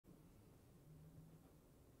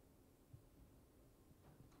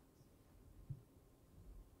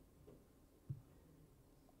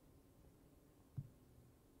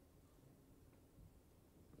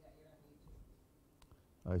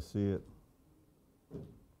I see it.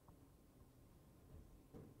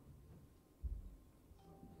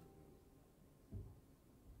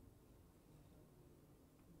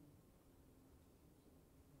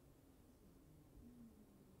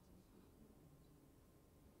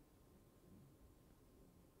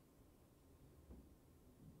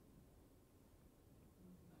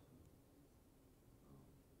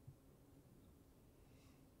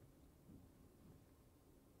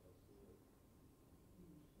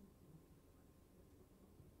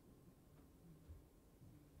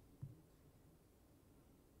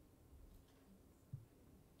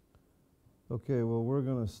 Okay, well, we're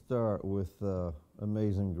going to start with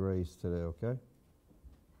Amazing Grace today, okay?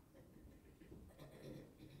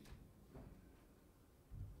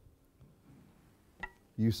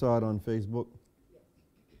 You saw it on Facebook? Yes.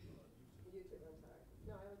 YouTube, I'm sorry.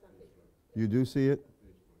 No, I was on Facebook. You do see it?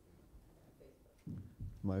 Facebook.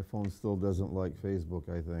 My phone still doesn't like Facebook,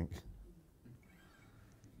 I think.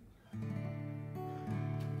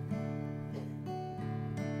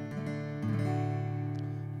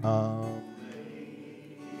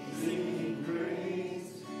 Amazing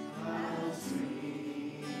grace, how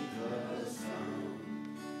sweet the sound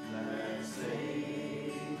that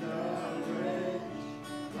saved a wretch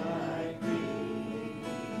like me.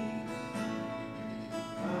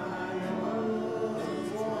 I was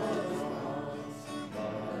lost,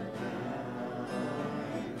 but now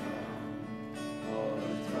I come.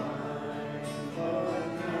 Was blind, but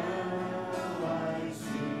now I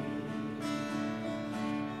see.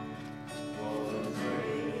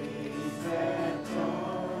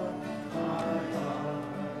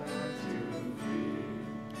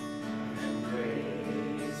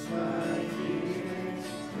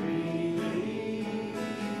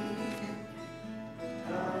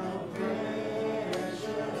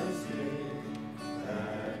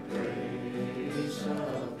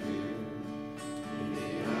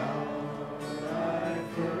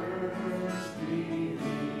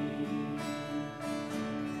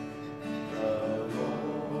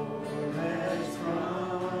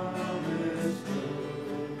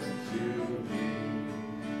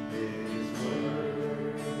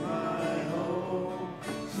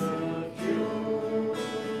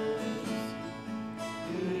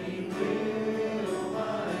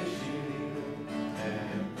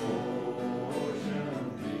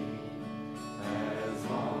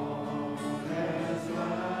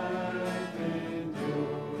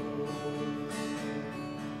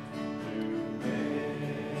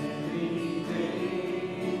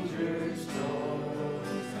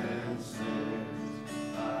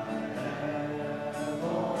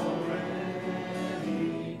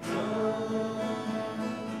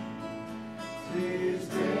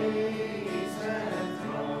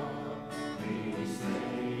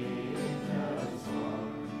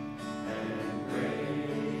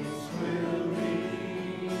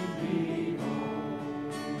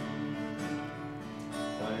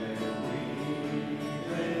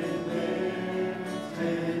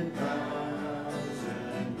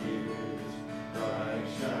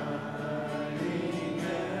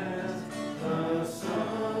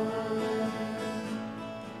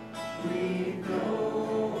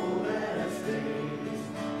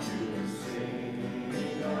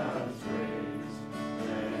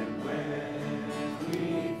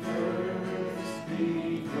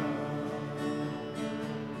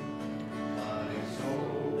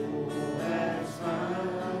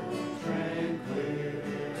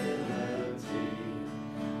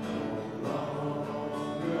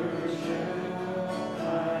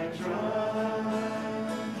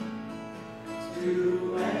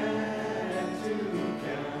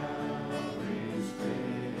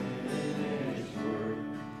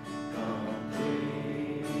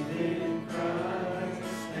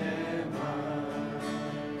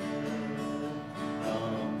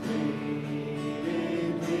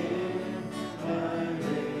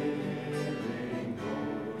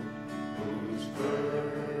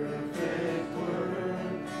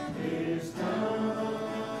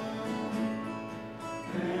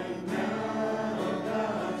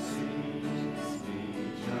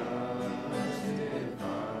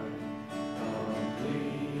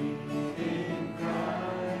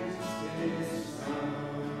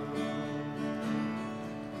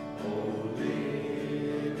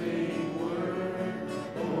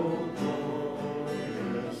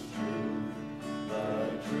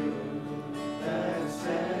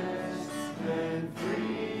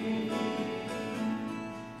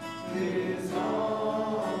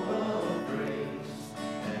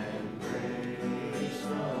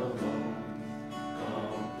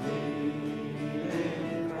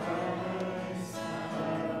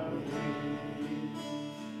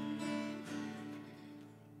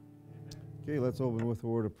 Okay, let's open with a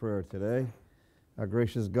word of prayer today. Our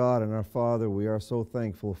gracious God and our Father, we are so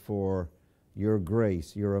thankful for your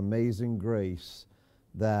grace, your amazing grace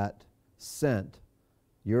that sent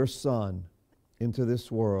your Son into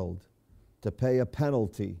this world to pay a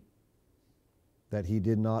penalty that he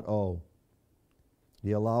did not owe.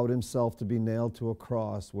 He allowed himself to be nailed to a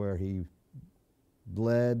cross where he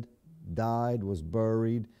bled, died, was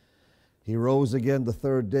buried. He rose again the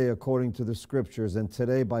third day according to the Scriptures, and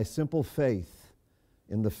today by simple faith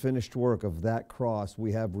in the finished work of that cross,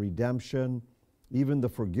 we have redemption, even the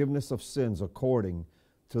forgiveness of sins according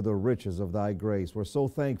to the riches of thy grace. We're so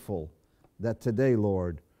thankful that today,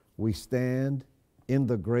 Lord, we stand in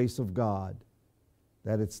the grace of God,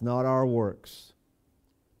 that it's not our works,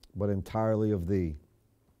 but entirely of thee.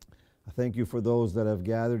 I thank you for those that have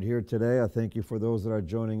gathered here today. I thank you for those that are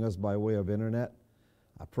joining us by way of internet.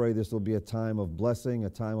 I pray this will be a time of blessing, a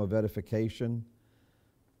time of edification,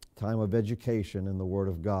 time of education in the Word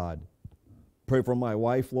of God. Pray for my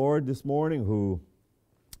wife, Lord, this morning, who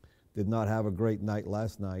did not have a great night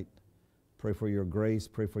last night. Pray for your grace,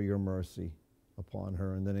 pray for your mercy upon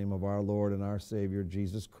her in the name of our Lord and our Savior,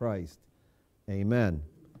 Jesus Christ. Amen.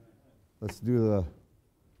 Let's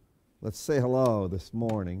say hello this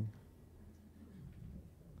morning.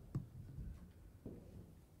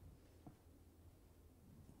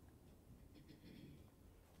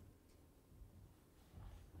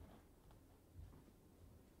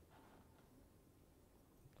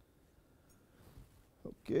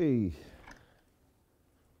 Okay.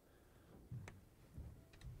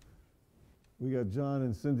 We got John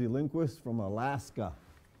and Cindy Lindquist from Alaska.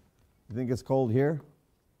 You think it's cold here?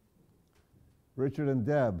 Richard and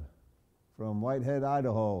Deb from Whitehead,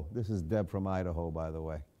 Idaho. This is Deb from Idaho, by the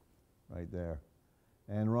way, right there.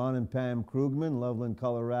 And Ron and Pam Krugman, Loveland,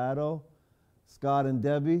 Colorado. Scott and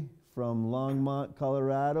Debbie from Longmont,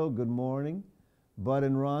 Colorado. Good morning. Bud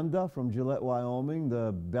and Rhonda from Gillette, Wyoming.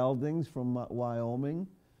 The Beldings from Wyoming.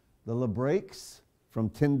 The LeBrakes from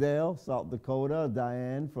Tyndale, South Dakota.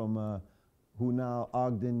 Diane from Hunau,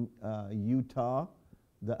 Ogden, Utah.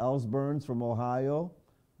 The Ellsburns from Ohio.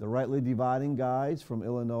 The Rightly Dividing Guys from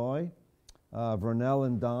Illinois. Vernell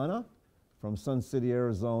and Donna from Sun City,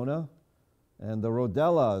 Arizona. And the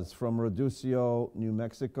Rodellas from Reducio, New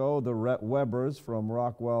Mexico. The Rhett Webbers from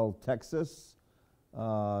Rockwell, Texas.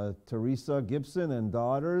 Teresa Gibson and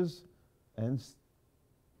daughters and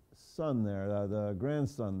son there, the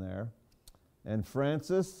grandson there. And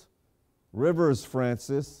Francis, Rivers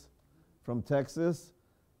Francis from Texas.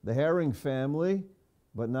 The Herring family,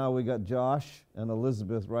 but now we got Josh and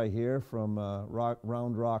Elizabeth right here from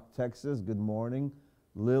Round Rock, Texas. Good morning.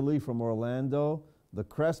 Lily from Orlando. The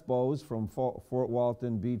Crespos from Fort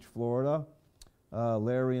Walton Beach, Florida.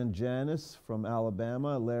 Larry and Janice from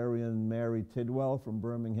Alabama. Larry and Mary Tidwell from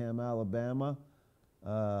Birmingham, Alabama.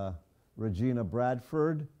 Regina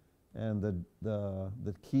Bradford and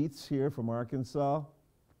the Keats here from Arkansas.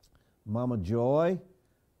 Mama Joy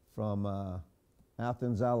from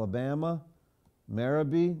Athens, Alabama.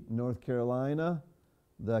 Marabie, North Carolina.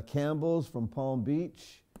 The Campbells from Palm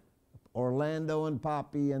Beach. Orlando and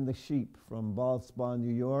Poppy and the Sheep from Bald Spa,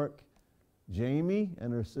 New York. Jamie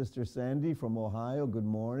and her sister Sandy from Ohio. Good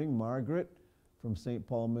morning. Margaret from St.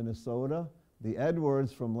 Paul, Minnesota. The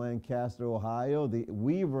Edwards from Lancaster, Ohio. The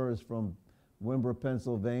Weavers from Wimber,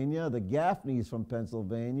 Pennsylvania. The Gaffneys from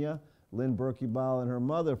Pennsylvania. Lynn Berkebile and her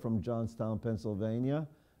mother from Johnstown, Pennsylvania.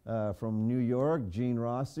 From New York, Jean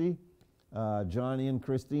Rossi. Johnny and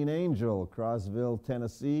Christine Angel, Crossville,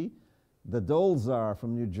 Tennessee. The Dolzar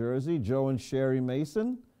from New Jersey. Joe and Sherry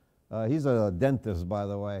Mason. He's a dentist, by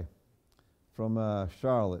the way, from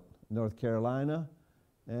Charlotte, North Carolina.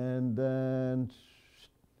 And then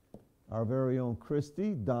our very own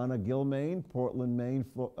Christy, Donna Gilmain, Portland, Maine.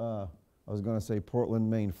 I was going to say Portland,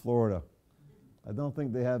 Maine, Florida. I don't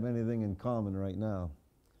think they have anything in common right now.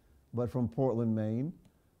 But from Portland, Maine.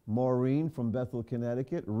 Maureen from Bethel,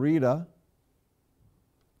 Connecticut. Rita,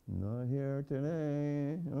 not here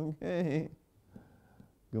today. Okay.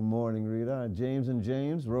 Good morning, Rita. James and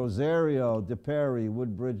James. Rosario DePerry,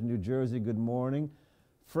 Woodbridge, New Jersey. Good morning.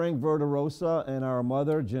 Frank Verderosa and our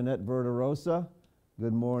mother, Jeanette Verderosa.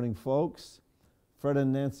 Good morning, folks. Fred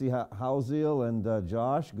and Nancy Housiel and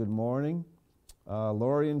Josh. Good morning.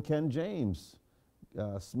 Lori and Ken James,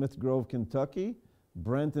 Smith Grove, Kentucky.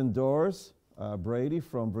 Brent and Doris Brady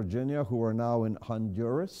from Virginia, who are now in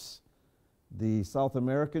Honduras. The South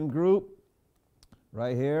American group,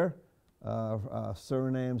 right here.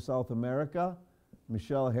 Suriname, South America.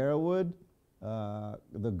 Michelle Harewood,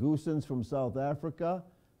 the Goosens from South Africa.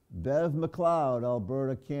 Bev McLeod,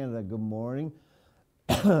 Alberta, Canada. Good morning.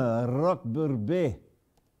 Rock Burbe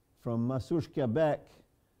from Masouche, Quebec.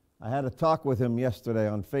 I had a talk with him yesterday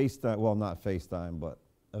on FaceTime. Well, not FaceTime, but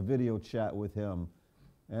a video chat with him.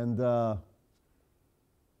 And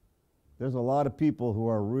there's a lot of people who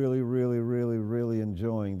are really, really, really, really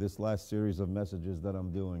enjoying this last series of messages that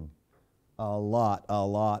I'm doing. A lot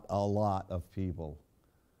of people.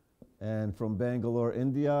 And from Bangalore,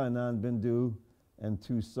 India, Anand Bindu and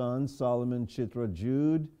 2 sons, Solomon, Chitra,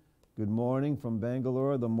 Jude. Good morning from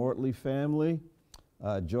Bangalore, the Mortley family.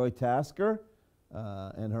 Joy Tasker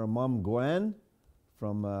and her mom Gwen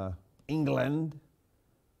from England.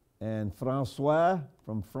 And Francois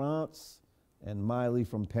from France. And Miley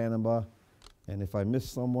from Panama. And if I miss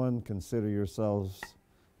someone, consider yourselves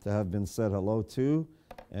to have been said hello to.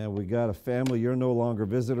 And we got a family. You're no longer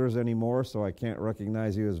visitors anymore, so I can't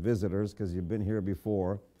recognize you as visitors because you've been here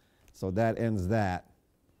before. So that ends that.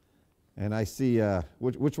 And I see,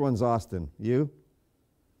 which one's Austin? You?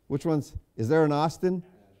 Which one's, is there an Austin?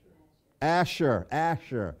 Asher.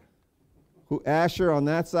 Who? Asher on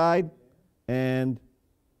that side? And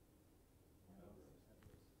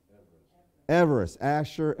Everest.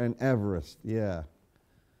 Asher and Everest, yeah.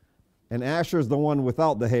 And Asher's the one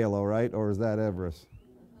without the halo, right? Or is that Everest?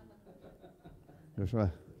 Which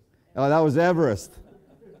one? Oh, that was Everest.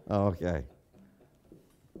 Oh, okay.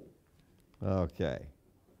 Okay.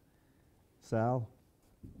 Sal?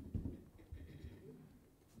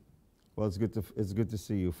 Well, it's good to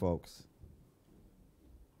see you folks.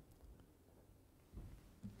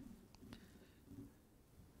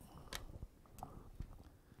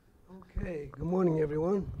 Okay, good morning,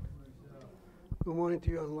 everyone. Good morning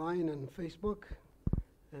to you online and Facebook.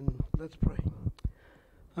 And let's pray.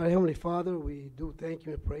 Our Heavenly Father, we do thank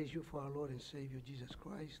you and praise you for our Lord and Savior, Jesus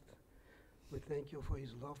Christ. We thank you for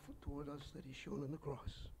his love toward us that he's shown on the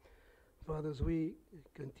cross. Father, as we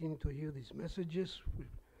continue to hear these messages,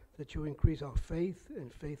 that you increase our faith,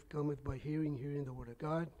 and faith cometh by hearing the word of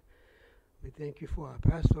God. We thank you for our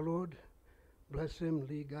pastor, Lord. Bless him,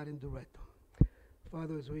 lead, God, and direct him.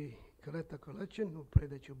 Father, as we collect the collection, we pray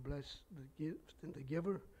that you bless the gift and the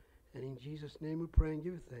giver. And in Jesus' name we pray and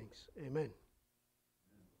give you thanks. Amen.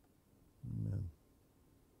 Amen.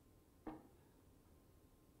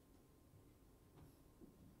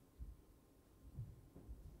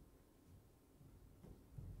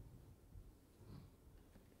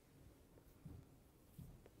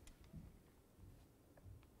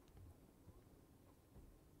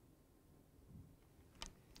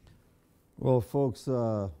 Well, folks,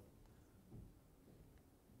 how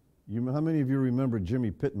many of you remember Jimmy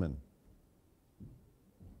Pittman?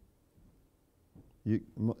 You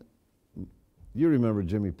remember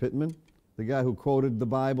Jimmy Pittman, the guy who quoted the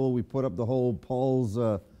Bible. We put up the whole Paul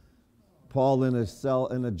in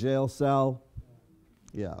a jail cell.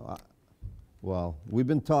 Yeah. Well, we've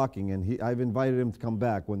been talking, and I've invited him to come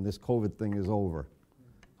back when this COVID thing is over.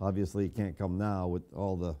 Obviously, he can't come now with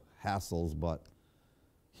all the hassles, but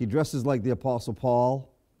he dresses like the Apostle Paul,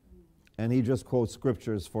 and he just quotes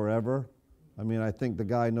scriptures forever. I mean, I think the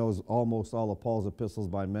guy knows almost all of Paul's epistles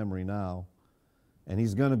by memory now. And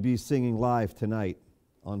he's going to be singing live tonight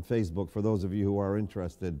on Facebook for those of you who are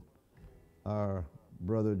interested. Our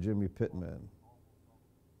brother Jimmy Pittman.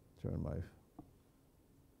 I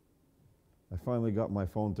finally got my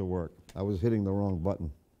phone to work. I was hitting the wrong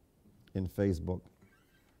button in Facebook.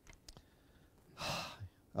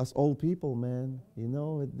 Us old people, man, you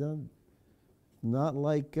know, it done. Not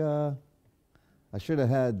like I should have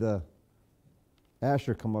had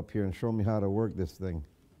Asher come up here and show me how to work this thing.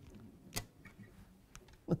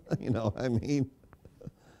 You know, I mean,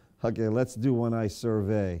 okay, let's do one eye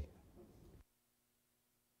survey.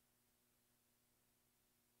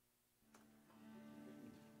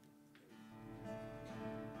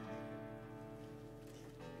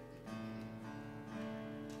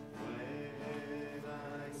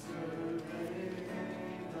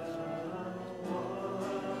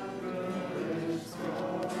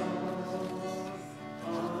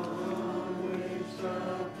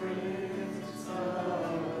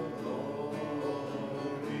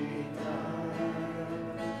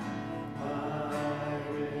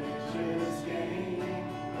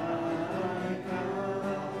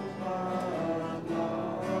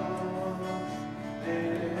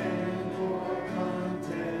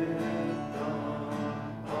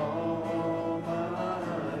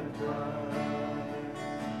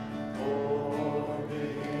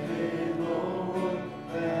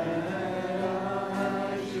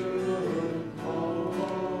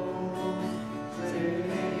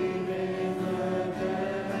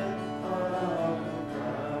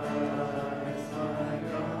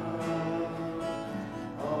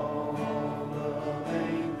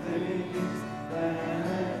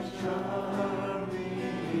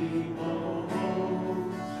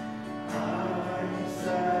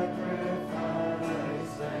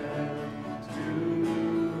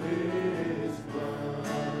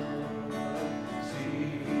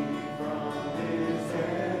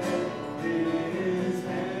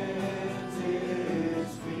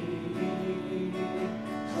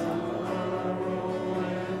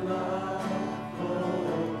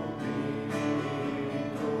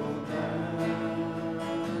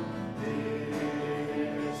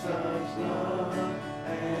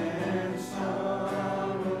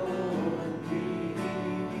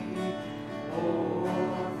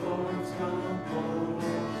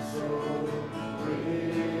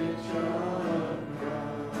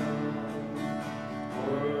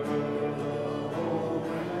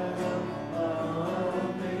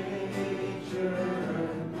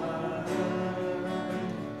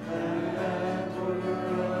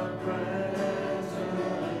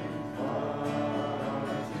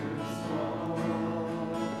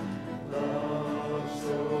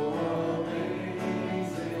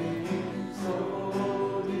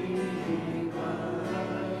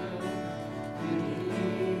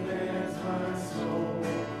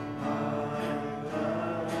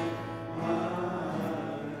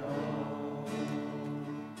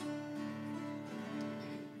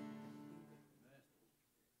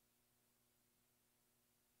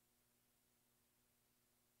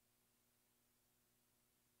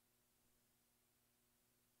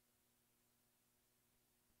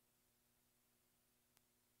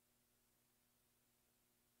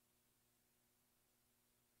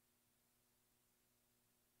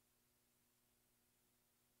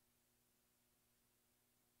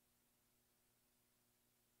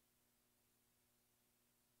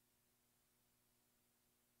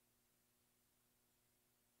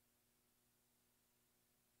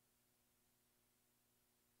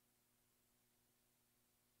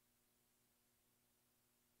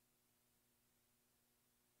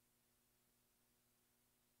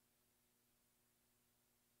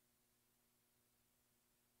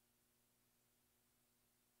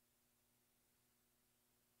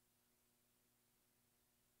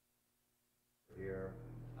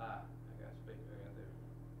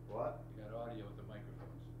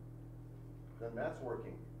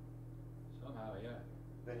 working. Somehow, yeah.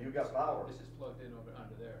 Then you got power. This is plugged in over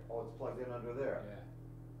under there. Oh, it's plugged in under there.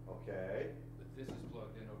 Yeah. Okay. But this is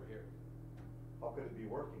plugged in over here. How could it be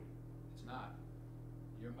working? It's not.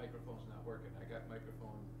 Your microphone's not working. I got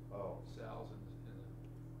microphone cells in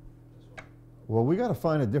this one. Well, we got to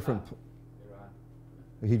find a different. You're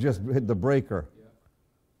on. He just hit the breaker. Yeah.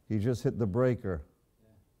 He just hit the breaker. Yeah.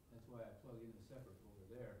 That's why I plug in the separate over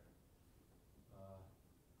there.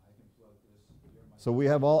 I can plug this. Your So we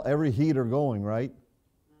have every heater going, right?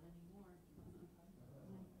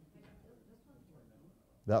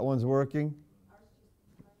 That one's working.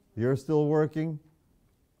 You're still working.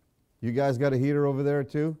 You guys got a heater over there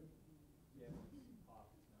too?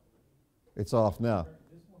 It's off now.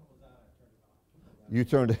 You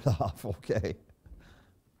turned it off, okay.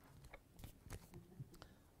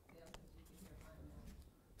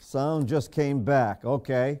 Sound just came back,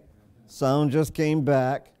 okay. Sound just came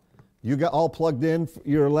back. You got all plugged in,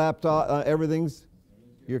 your laptop, everything's,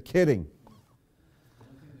 you're kidding.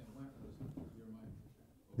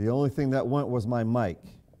 The only thing that went was my mic.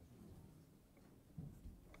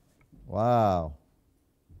 Wow.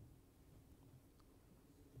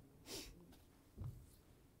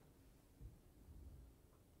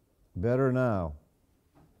 Better now.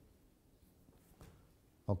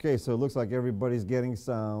 Okay, so it looks like everybody's getting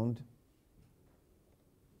sound.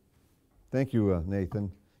 Thank you,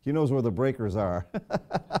 Nathan. He knows where the breakers are.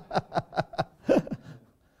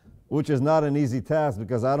 Which is not an easy task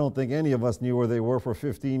because I don't think any of us knew where they were for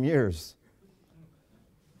 15 years.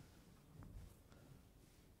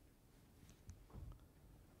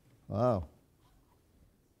 Wow.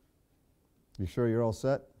 You sure you're all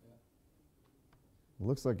set? Yeah.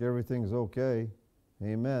 Looks like everything's okay.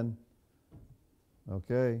 Amen.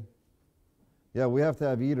 Okay. Yeah, we have to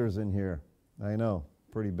have eaters in here. I know.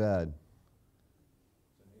 Pretty bad.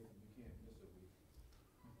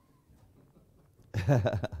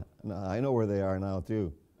 No, I know where they are now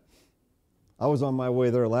too. I was on my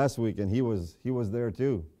way there last week and he was there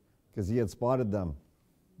too because he had spotted them.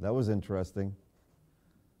 That was interesting.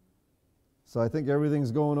 So I think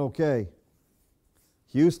everything's going okay.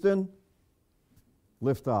 Houston,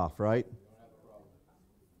 lift off, right?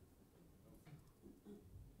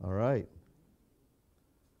 All right.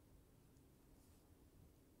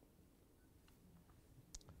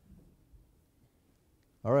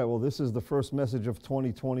 All right, well, this is the first message of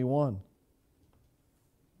 2021.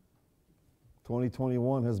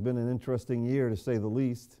 2021 has been an interesting year, to say the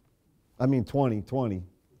least. I mean, 2020.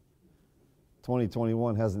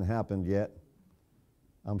 2021 hasn't happened yet.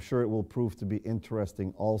 I'm sure it will prove to be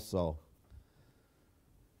interesting also.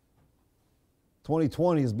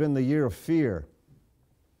 2020 has been the year of fear.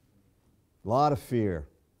 A lot of fear.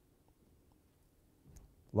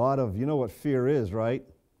 A lot of, you know what fear is, right?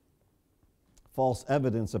 False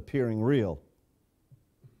evidence appearing real.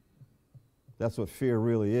 That's what fear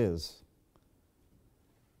really is.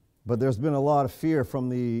 But there's been a lot of fear from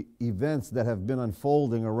the events that have been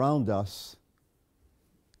unfolding around us.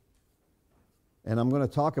 And I'm going to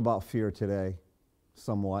talk about fear today,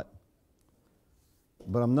 somewhat.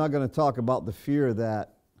 But I'm not going to talk about the fear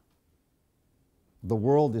that the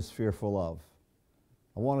world is fearful of.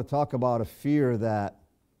 I want to talk about a fear that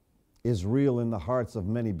is real in the hearts of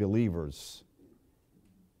many believers.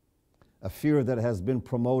 A fear that has been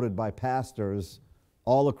promoted by pastors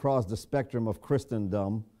all across the spectrum of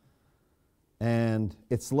Christendom. And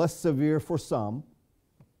it's less severe for some.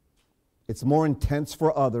 It's more intense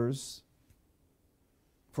for others.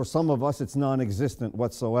 For some of us, it's non-existent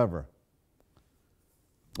whatsoever.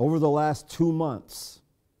 Over the last 2 months,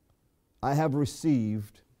 I have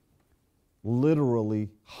received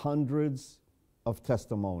literally hundreds of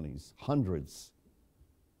testimonies, hundreds,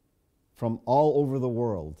 from all over the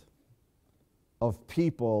world of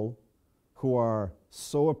people who are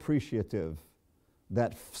so appreciative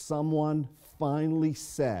that someone finally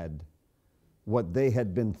said what they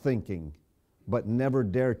had been thinking but never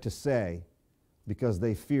dared to say because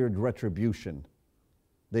they feared retribution.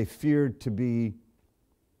 They feared to be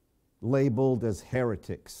labeled as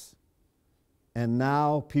heretics. And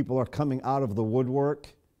now people are coming out of the woodwork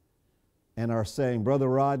and are saying, Brother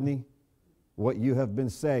Rodney, what you have been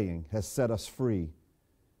saying has set us free.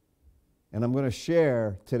 And I'm going to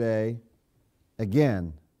share today,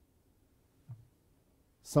 again,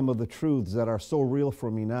 some of the truths that are so real for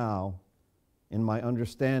me now in my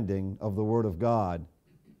understanding of the Word of God.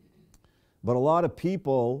 But a lot of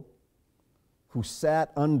people who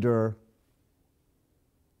sat under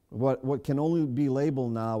what can only be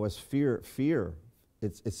labeled now as fear.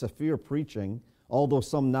 It's a fear preaching, although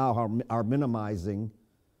some now are minimizing.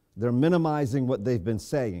 They're minimizing what they've been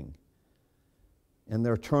saying. and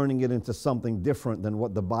they're turning it into something different than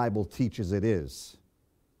what the Bible teaches it is.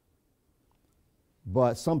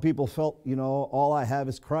 But some people felt, all I have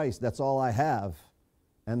is Christ. That's all I have.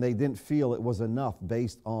 And they didn't feel it was enough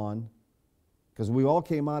based on, because we all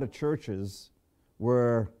came out of churches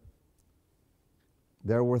where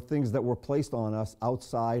there were things that were placed on us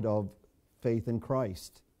outside of faith in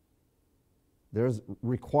Christ. There's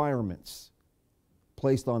requirements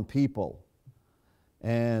placed on people.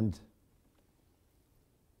 And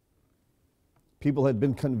people had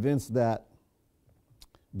been convinced that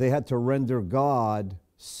they had to render God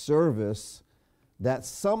service that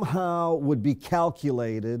somehow would be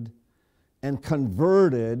calculated and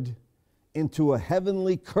converted into a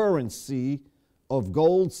heavenly currency of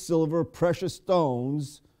gold, silver, precious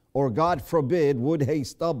stones, or God forbid, wood, hay,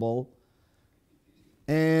 stubble.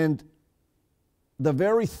 And the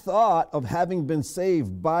very thought of having been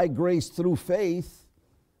saved by grace through faith,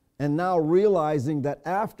 and now realizing that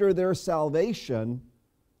after their salvation,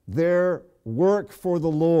 their work for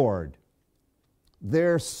the Lord,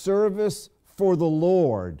 their service for the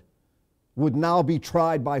Lord would now be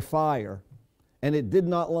tried by fire. And it did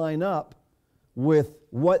not line up with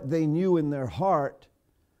what they knew in their heart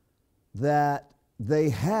that they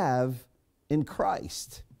have in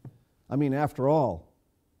Christ. I mean, after all,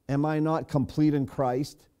 am I not complete in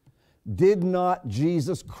Christ? Did not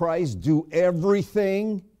Jesus Christ do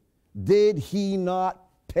everything? Did he not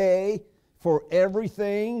pay for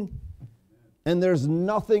everything? And there's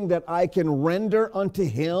nothing that I can render unto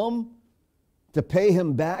him to pay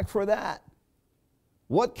him back for that?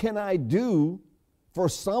 What can I do for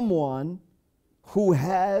someone who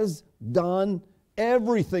has done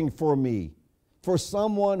everything for me? For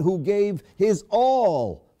someone who gave his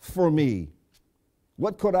all for me?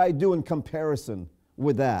 What could I do in comparison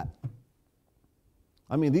with that?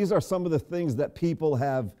 I mean, these are some of the things that people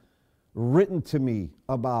have written to me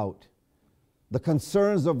about, the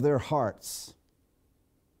concerns of their hearts.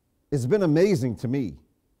 It's been amazing to me.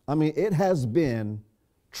 I mean, it has been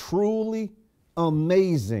truly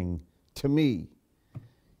amazing to me.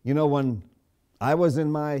 When I was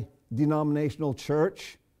in my denominational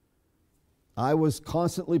church, I was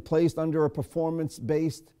constantly placed under a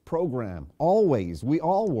performance-based program. Always. We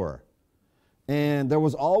all were. And there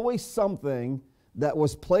was always something that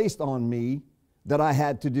was placed on me that I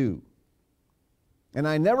had to do. And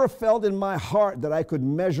I never felt in my heart that I could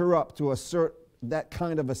measure up to that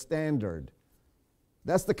kind of a standard.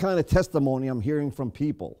 That's the kind of testimony I'm hearing from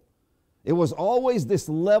people. It was always this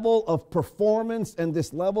level of performance and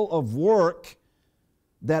this level of work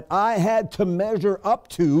that I had to measure up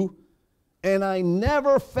to, and I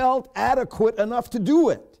never felt adequate enough to do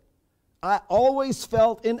it. I always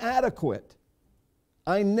felt inadequate.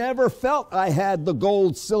 I never felt I had the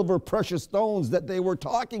gold, silver, precious stones that they were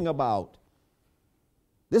talking about.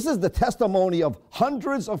 This is the testimony of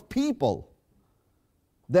hundreds of people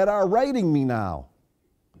that are writing me now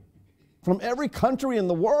from every country in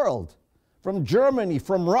the world, from Germany,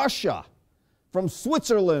 from Russia, from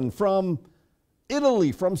Switzerland, from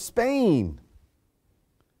Italy, from Spain,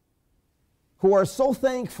 who are so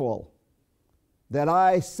thankful that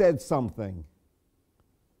I said something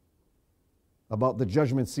about the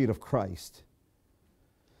judgment seat of Christ.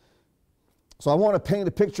 So I want to paint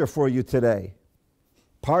a picture for you today.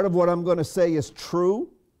 Part of what I'm going to say is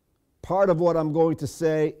true. Part of what I'm going to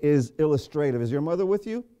say is illustrative. Is your mother with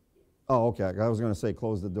you? Oh, okay. I was going to say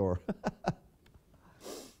close the door.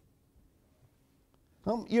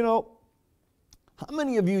 How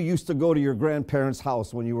many of you used to go to your grandparents'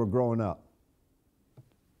 house when you were growing up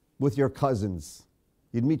with your cousins?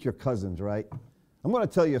 You'd meet your cousins, right? I'm going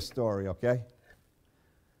to tell you a story, okay?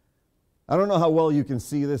 I don't know how well you can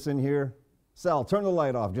see this in here. Sal, turn the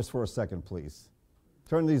light off just for a second, please.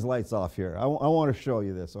 Turn these lights off here. I want to show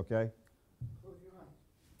you this, okay?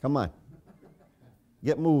 Come on.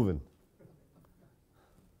 Get moving.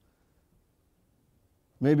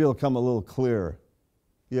 Maybe it'll come a little clearer.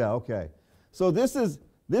 Yeah, okay. So this is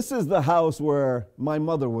the house where my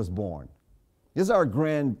mother was born. This is our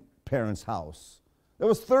grandparents' house. There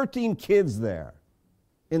was 13 kids there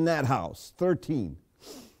in that house, 13.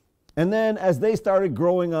 And then as they started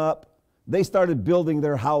growing up, they started building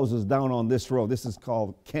their houses down on this road. This is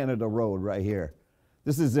called Canada Road right here.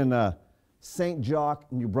 This is in St. Jacques,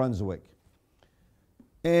 New Brunswick.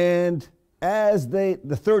 And as the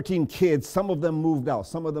 13 kids, some of them moved out.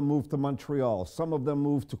 Some of them moved to Montreal. Some of them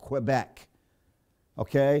moved to Quebec.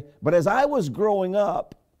 Okay? But as I was growing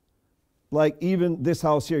up, like even this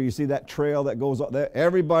house here, you see that trail that goes up there?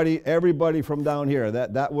 Everybody from down here,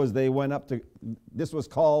 they went up to, this was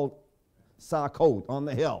called Sacote on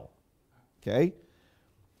the hill. Okay?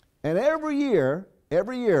 And every year,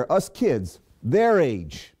 every year, us kids, their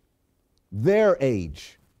age,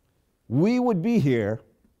 we would be here,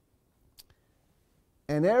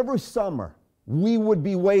 and every summer we would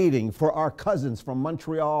be waiting for our cousins from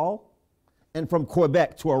Montreal and from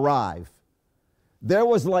Quebec to arrive. There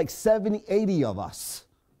was like 70, 80 of us,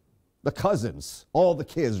 the cousins, all the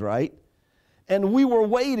kids, right? And we were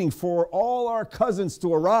waiting for all our cousins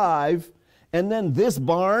to arrive, and then this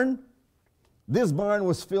barn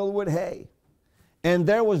was filled with hay. And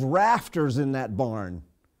there was rafters in that barn.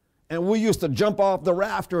 And we used to jump off the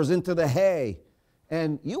rafters into the hay.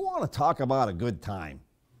 And you want to talk about a good time.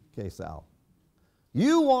 Okay, Sal.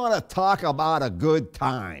 You want to talk about a good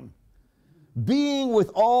time. Being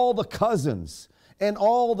with all the cousins and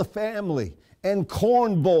all the family and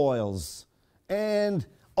corn boils and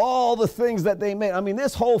all the things that they made. I mean,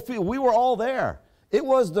 this whole field, we were all there. It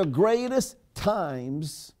was the greatest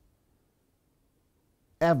times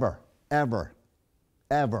ever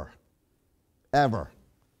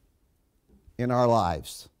in our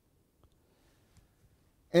lives.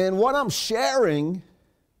 And what I'm sharing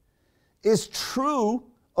is true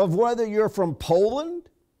of whether you're from Poland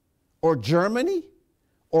or Germany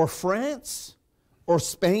or France or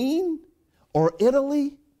Spain or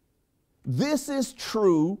Italy. This is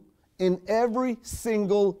true in every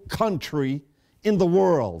single country in the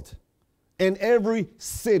world, in every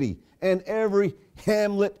city, and every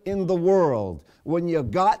hamlet in the world. When you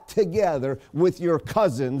got together with your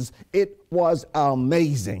cousins, it was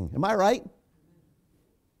amazing. Am I right?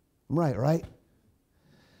 I'm right?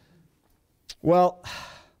 Well,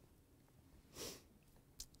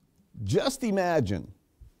 just imagine,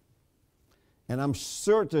 and I'm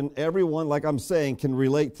certain everyone, like I'm saying, can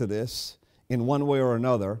relate to this in one way or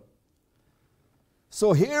another.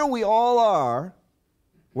 So here we all are,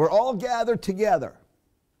 we're all gathered together.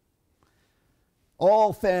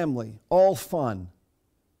 All family, all fun,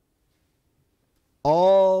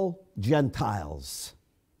 all Gentiles,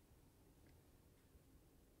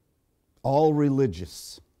 all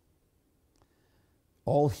religious,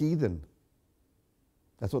 all heathen.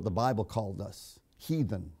 That's what the Bible called us,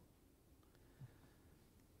 heathen.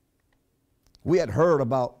 We had heard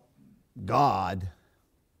about God,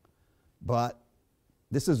 but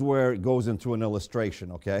this is where it goes into an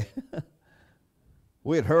illustration, okay?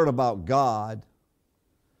 We had heard about God,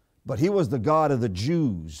 but he was the God of the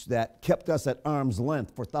Jews that kept us at arm's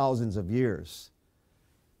length for thousands of years.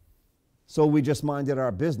 So we just minded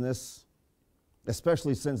our business,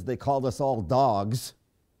 especially since they called us all dogs.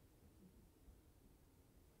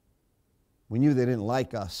 We knew they didn't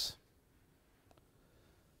like us.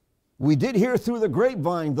 We did hear through the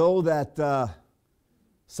grapevine, though, that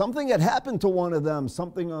something had happened to one of them.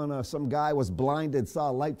 Something on some guy was blinded,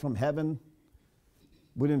 saw a light from heaven.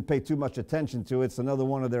 We didn't pay too much attention to it. It's another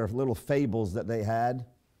one of their little fables that they had.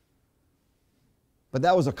 But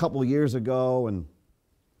that was a couple of years ago, and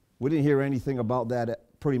we didn't hear anything about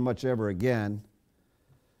that pretty much ever again.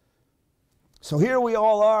 So here we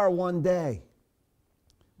all are one day.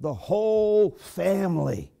 The whole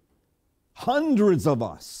family, hundreds of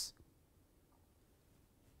us,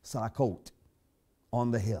 Sakot,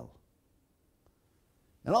 on the hill.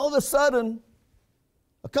 And all of a sudden,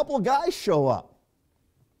 a couple of guys show up.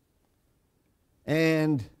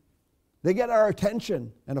 And they get our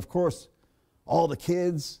attention. And of course, all the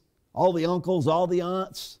kids, all the uncles, all the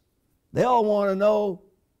aunts, they all want to know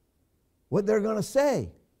what they're going to say,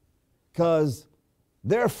 because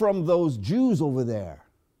they're from those Jews over there.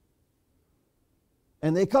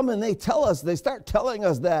 And they come and they tell us, they start telling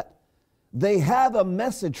us that they have a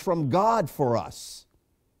message from God for us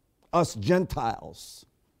Gentiles.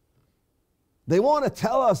 They want to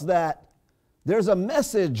tell us that there's a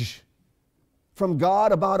message from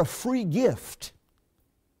God about a free gift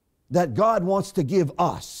that God wants to give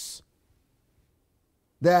us.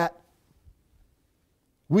 That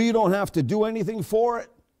we don't have to do anything for it.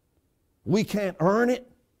 We can't earn it.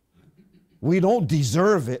 We don't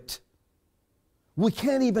deserve it. We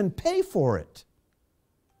can't even pay for it.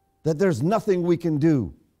 That there's nothing we can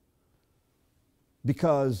do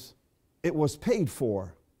because it was paid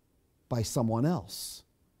for by someone else.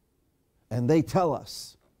 And they tell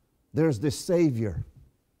us there's this Savior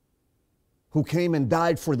who came and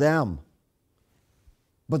died for them.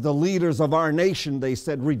 But the leaders of our nation, they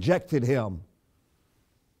said, rejected him.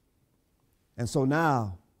 And so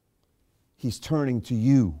now he's turning to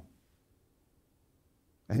you.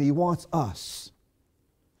 And he wants us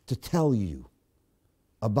to tell you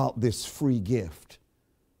about this free gift.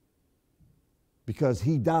 Because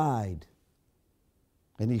he died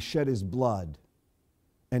and he shed his blood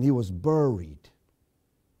and he was buried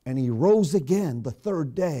and he rose again the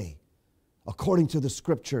third day according to the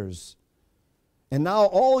Scriptures. And now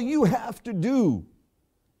all you have to do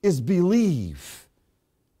is believe,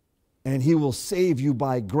 and He will save you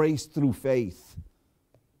by grace through faith.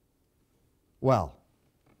 Well,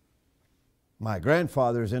 my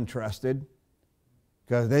grandfather's interested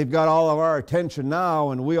because they've got all of our attention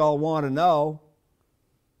now and we all want to know.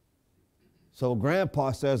 So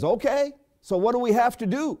Grandpa says, okay, so what do we have to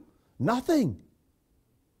do? Nothing.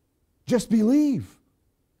 Just believe.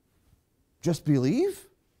 Just believe?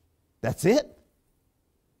 That's it?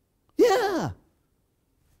 Yeah.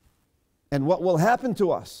 And what will happen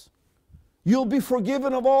to us? You'll be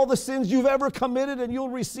forgiven of all the sins you've ever committed, and you'll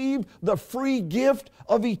receive the free gift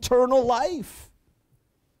of eternal life.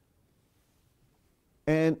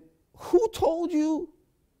 And who told you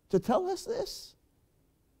to tell us this?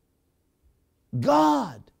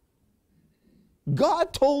 God.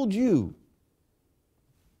 God told you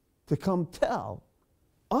to come tell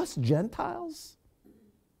us Gentiles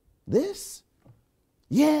this?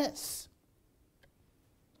 Yes.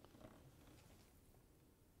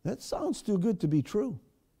 That sounds too good to be true.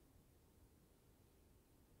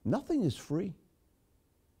 Nothing is free.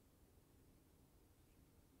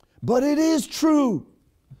 But it is true.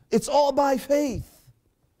 It's all by faith.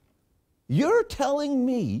 You're telling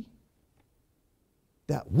me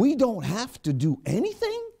that we don't have to do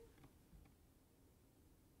anything?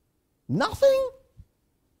 Nothing?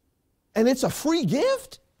 And it's a free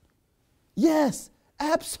gift? Yes,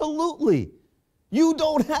 absolutely. You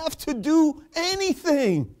don't have to do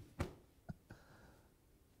anything.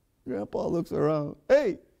 Grandpa looks around.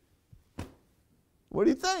 Hey, what do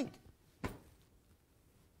you think?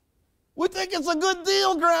 We think it's a good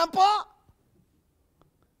deal, Grandpa.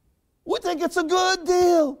 We think it's a good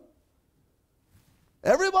deal.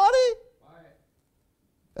 Everybody?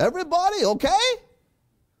 Everybody, okay?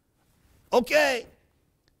 Okay,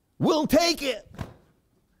 we'll take it.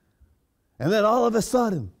 And then all of a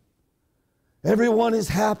sudden, everyone is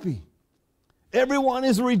happy. Everyone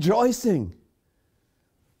is rejoicing.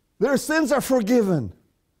 Their sins are forgiven.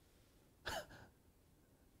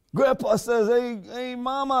 Grandpa says, hey,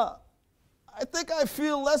 Mama, I think I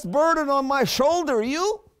feel less burden on my shoulder.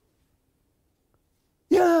 You?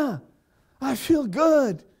 Yeah, I feel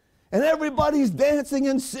good. And everybody's dancing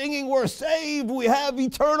and singing. We're saved. We have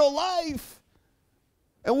eternal life.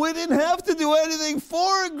 And we didn't have to do anything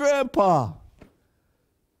for it, Grandpa.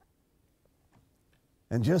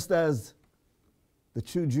 And just as the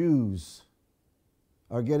two Jews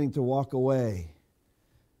are getting to walk away,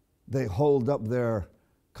 they hold up their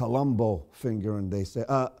Columbo finger and they say,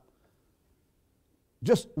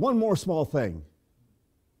 just one more small thing.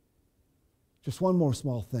 Just one more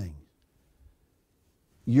small thing.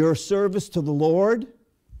 Your service to the Lord,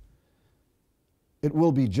 it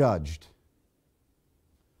will be judged.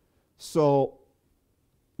 So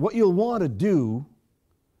what you'll want to do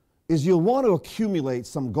is you'll want to accumulate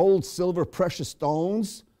some gold, silver, precious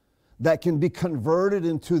stones that can be converted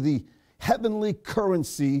into the heavenly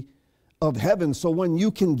currency of heaven. So when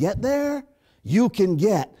you can get there, you can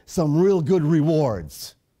get some real good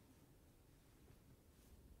rewards.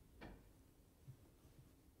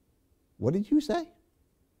 What did you say?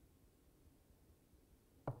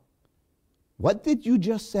 What did you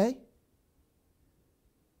just say?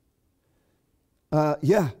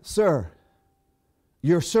 Yeah, sir.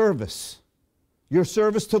 Your service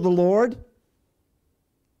to the Lord,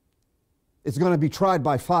 it's going to be tried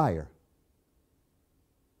by fire.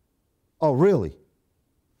 Oh, really?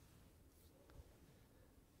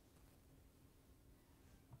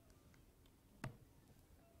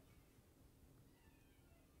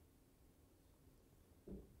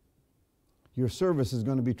 Your service is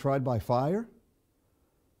going to be tried by fire?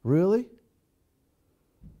 Really?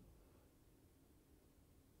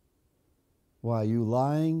 Why, you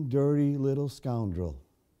lying, dirty little scoundrel.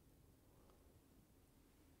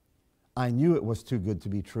 I knew it was too good to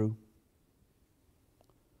be true.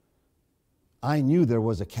 I knew there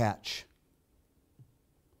was a catch.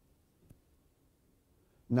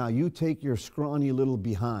 Now you take your scrawny little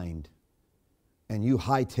behind and you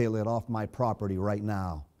hightail it off my property right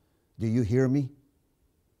now. Do you hear me?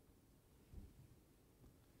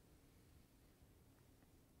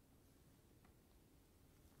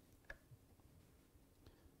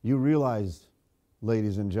 You realize,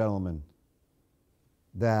 ladies and gentlemen,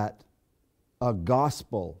 that a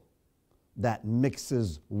gospel that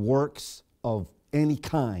mixes works of any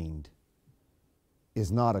kind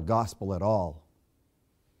is not a gospel at all.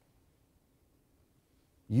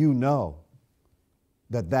 You know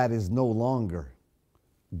that that is no longer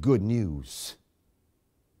good news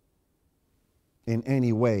in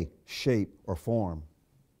any way, shape, or form.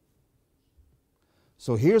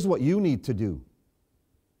 So here's what you need to do.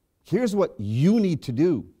 Here's what you need to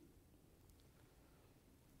do.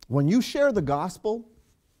 When you share the gospel,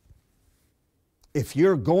 if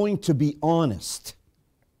you're going to be honest,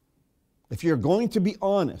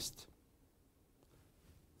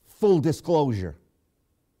 full disclosure.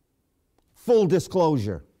 Full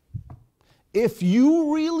disclosure. If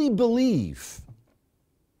you really believe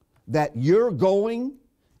that you're going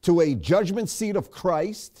to a judgment seat of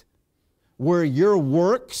Christ where your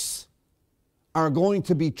works are going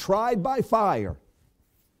to be tried by fire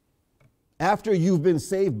after you've been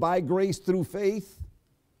saved by grace through faith,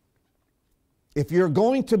 if you're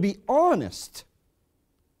going to be honest,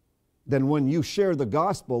 then when you share the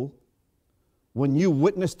gospel, when you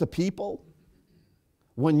witness to people,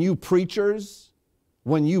 when you preachers,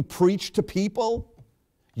 when you preach to people,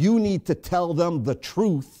 you need to tell them the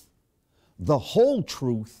truth, the whole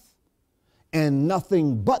truth, and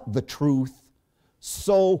nothing but the truth,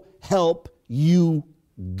 so help you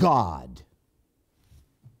God.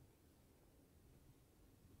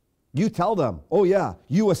 You tell them, oh yeah,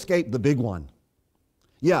 you escaped the big one.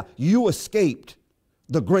 Yeah, you escaped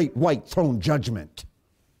the great white throne judgment.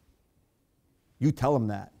 You tell them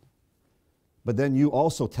that. But then you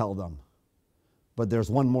also tell them, but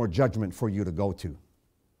there's one more judgment for you to go to.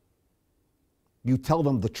 You tell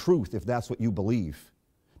them the truth if that's what you believe.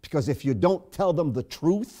 Because if you don't tell them the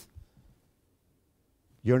truth,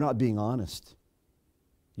 you're not being honest.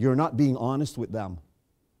 You're not being honest with them.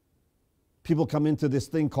 People come into this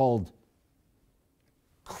thing called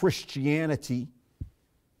Christianity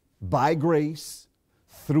by grace,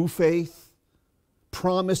 through faith,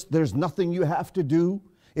 promised there's nothing you have to do.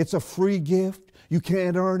 It's a free gift. You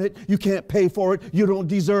can't earn it. You can't pay for it. You don't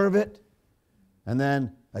deserve it. And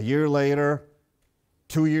then a year later,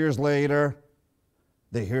 2 years later,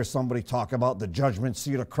 they hear somebody talk about the judgment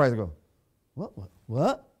seat of Christ. They go,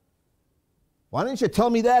 what? Why didn't you tell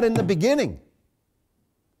me that in the beginning?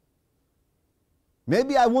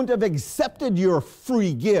 Maybe I wouldn't have accepted your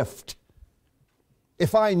free gift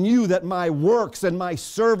if I knew that my works and my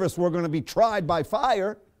service were going to be tried by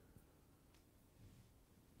fire.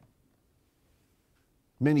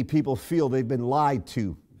 Many people feel they've been lied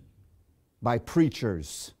to by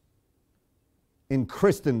preachers in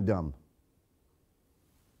Christendom.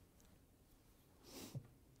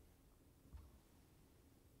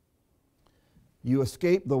 You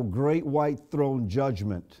escape the great white throne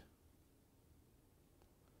judgment.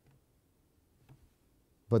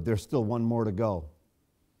 But there's still one more to go.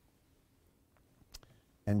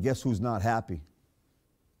 And guess who's not happy?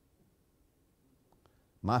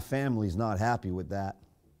 My family's not happy with that.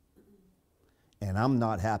 And I'm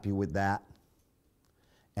not happy with that.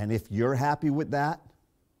 And if you're happy with that,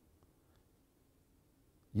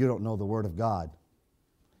 you don't know the Word of God.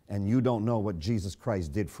 And you don't know what Jesus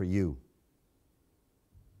Christ did for you.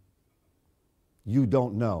 You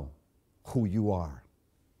don't know who you are.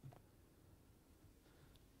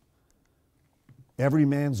 Every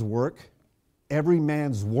man's work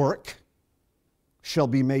shall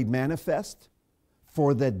be made manifest,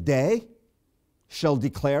 for the day shall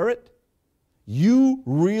declare it. You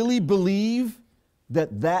really believe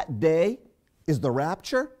that that day is the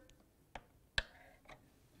rapture?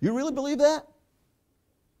 You really believe that?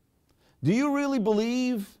 Do you really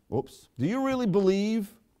believe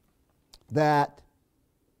that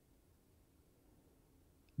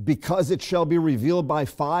because it shall be revealed by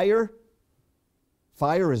fire,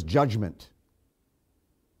 fire is judgment.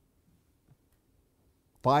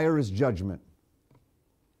 Fire is judgment.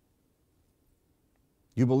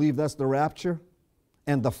 You believe that's the rapture?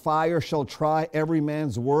 And the fire shall try every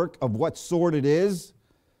man's work of what sort it is?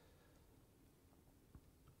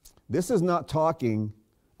 This is not talking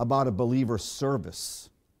about a believer's service.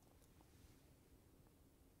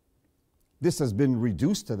 This has been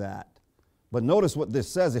reduced to that. But notice what this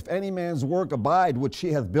says. If any man's work abide, which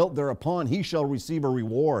he hath built thereupon, he shall receive a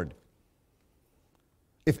reward.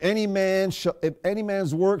 If any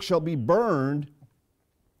man's work shall be burned,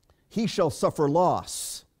 he shall suffer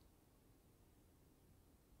loss.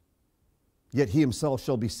 Yet he himself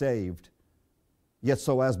shall be saved, yet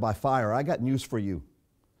so as by fire. I got news for you.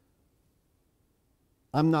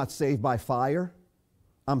 I'm not saved by fire.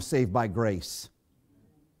 I'm saved by grace.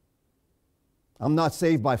 I'm not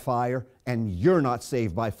saved by fire, and you're not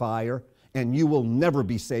saved by fire, and you will never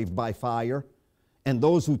be saved by fire. And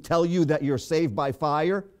those who tell you that you're saved by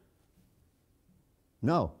fire,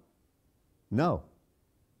 no.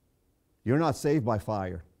 You're not saved by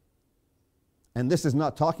fire. And this is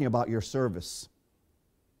not talking about your service.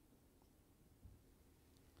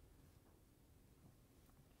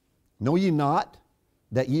 Know ye not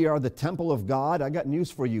that ye are the temple of God, I got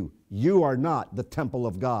news for you. You are not the temple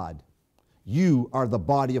of God. You are the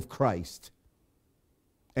body of Christ.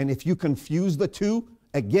 And if you confuse the two,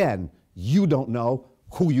 again, you don't know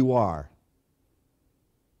who you are.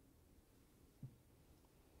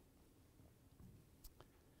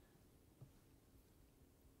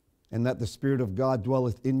 And that the Spirit of God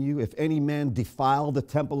dwelleth in you. If any man defile the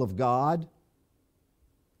temple of God,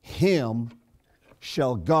 him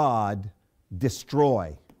shall God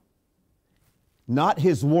destroy. Not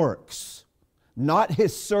his works, not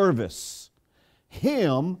his service.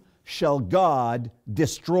 Him shall God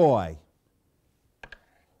destroy.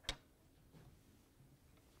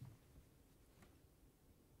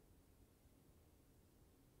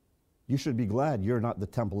 You should be glad you're not the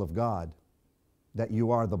temple of God, that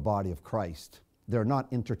you are the body of Christ. They're not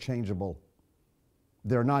interchangeable.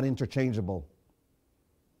 They're not interchangeable.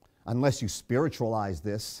 Unless you spiritualize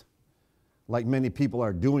this, like many people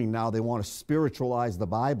are doing now, they want to spiritualize the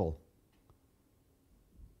Bible.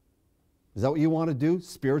 Is that what you want to do?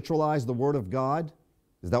 Spiritualize the Word of God?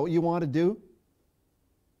 Is that what you want to do?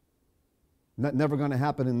 Never going to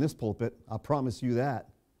happen in this pulpit. I promise you that.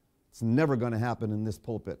 It's never going to happen in this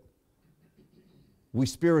pulpit. We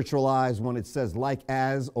spiritualize when it says like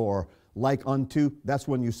as or like unto. That's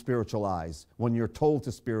when you spiritualize, when you're told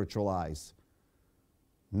to spiritualize.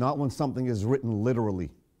 Not when something is written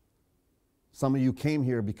literally. Some of you came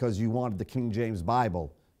here because you wanted the King James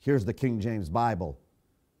Bible. Here's the King James Bible.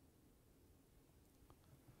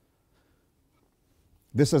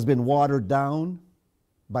 This has been watered down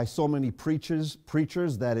by so many preachers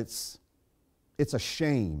that it's a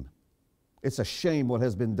shame. It's a shame what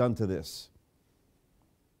has been done to this.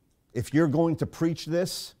 If you're going to preach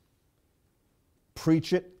this,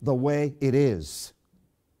 preach it the way it is.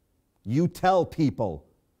 You tell people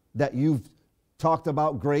that you've talked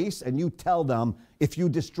about grace, and you tell them, if you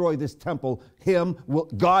destroy this temple,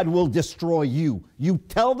 God will destroy you. You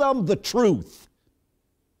tell them the truth.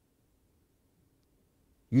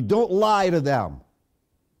 You don't lie to them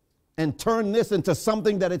and turn this into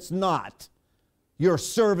something that it's not. Your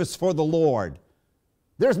service for the Lord.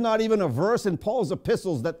 There's not even a verse in Paul's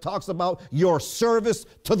epistles that talks about your service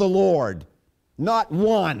to the Lord. Not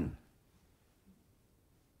one.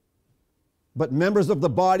 But members of the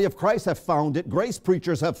body of Christ have found it. Grace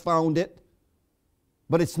preachers have found it.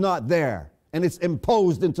 But it's not there. And it's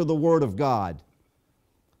imposed into the Word of God.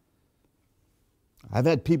 I've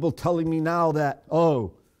had people telling me now that,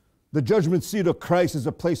 the judgment seat of Christ is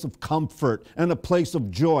a place of comfort and a place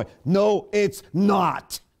of joy. No, it's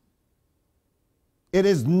not. It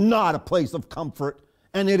is not a place of comfort,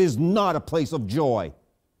 and it is not a place of joy.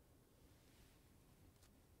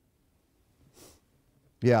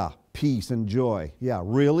 Yeah, peace and joy. Yeah,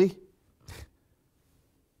 really?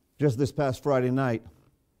 Just this past Friday night,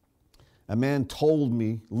 a man told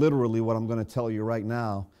me literally what I'm going to tell you right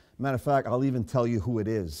now. Matter of fact, I'll even tell you who it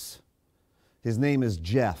is. His name is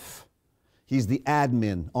Jeff. He's the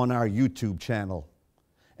admin on our YouTube channel.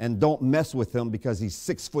 And don't mess with him because he's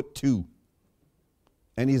 6'2".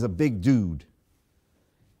 And he's a big dude.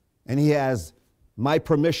 And he has my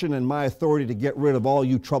permission and my authority to get rid of all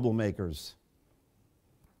you troublemakers.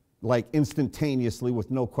 Like instantaneously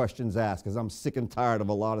with no questions asked, because I'm sick and tired of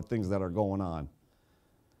a lot of things that are going on.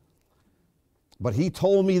 But he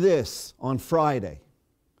told me this on Friday.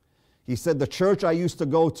 He said, the church I used to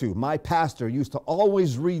go to, my pastor used to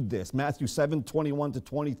always read this, Matthew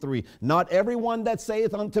 7:21-23. Not everyone that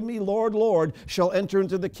saith unto me, Lord, Lord, shall enter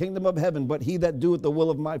into the kingdom of heaven, but he that doeth the will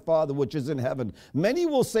of my Father which is in heaven. Many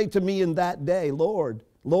will say to me in that day, Lord,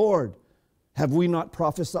 Lord, have we not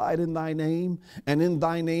prophesied in thy name? And in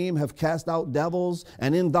thy name have cast out devils?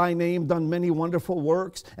 And in thy name done many wonderful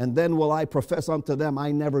works? And then will I profess unto them,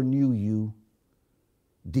 I never knew you.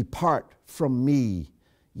 Depart from me,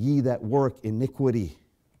 ye that work iniquity.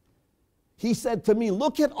 He said to me,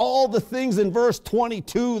 look at all the things in verse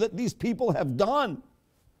 22 that these people have done.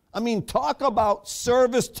 I mean, talk about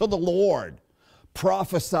service to the Lord,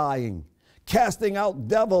 prophesying, casting out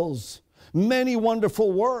devils, many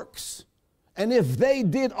wonderful works. And if they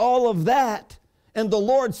did all of that, and the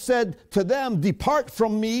Lord said to them, depart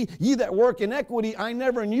from me, ye that work iniquity, I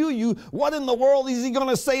never knew you, what in the world is he going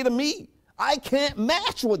to say to me? I can't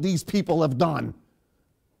match what these people have done.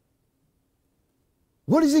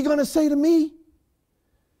 What is he going to say to me?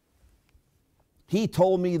 He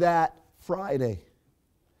told me that Friday.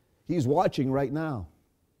 He's watching right now.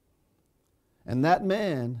 And that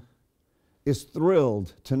man is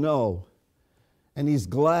thrilled to know, and he's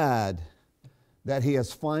glad that he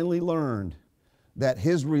has finally learned that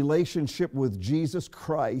his relationship with Jesus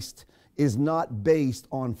Christ is not based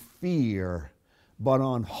on fear, but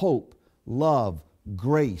on hope, love,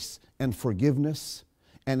 grace, and forgiveness.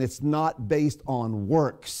 And it's not based on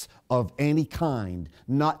works of any kind,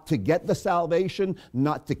 not to get the salvation,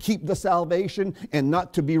 not to keep the salvation, and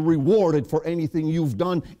not to be rewarded for anything you've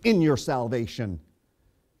done in your salvation.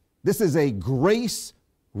 This is a grace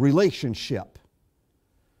relationship.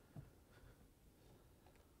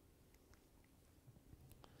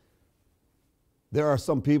 There are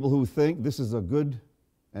some people who think this is a good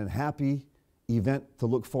and happy event to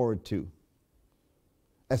look forward to,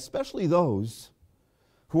 especially those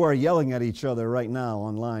who are yelling at each other right now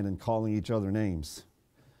online and calling each other names,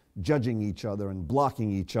 judging each other and blocking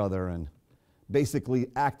each other, and basically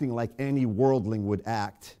acting like any worldling would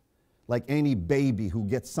act, like any baby who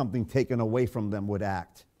gets something taken away from them would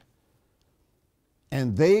act.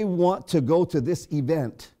 And they want to go to this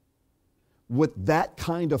event with that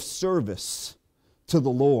kind of service to the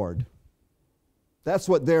Lord. That's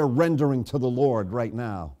what they're rendering to the Lord right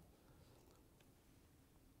now.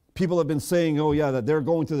 People have been saying, oh yeah, that they're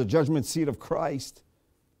going to the judgment seat of Christ.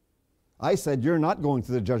 I said, you're not going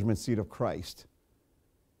to the judgment seat of Christ.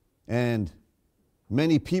 And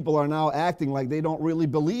many people are now acting like they don't really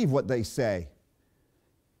believe what they say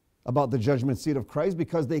about the judgment seat of Christ,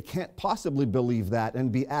 because they can't possibly believe that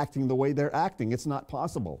and be acting the way they're acting. It's not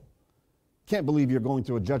possible. Can't believe you're going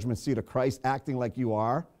to a judgment seat of Christ acting like you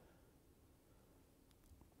are.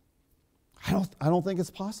 I don't think it's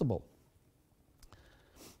possible.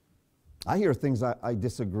 I hear things I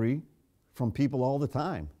disagree from people all the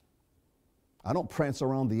time. I don't prance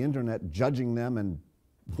around the internet judging them and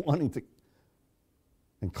wanting to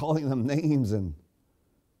and calling them names, and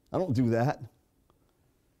I don't do that.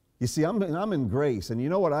 You see, I'm in grace, and you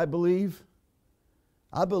know what I believe?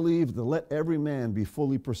 I believe to let every man be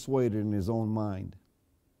fully persuaded in his own mind.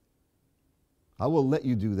 I will let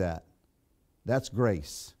you do that. That's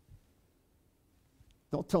grace.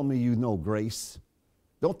 Don't tell me you know grace.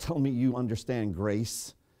 Don't tell me you understand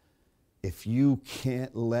grace if you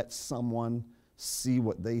can't let someone see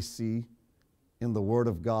what they see in the Word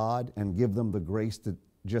of God and give them the grace to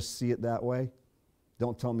just see it that way.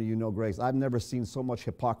 Don't tell me you know grace. I've never seen so much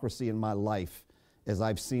hypocrisy in my life as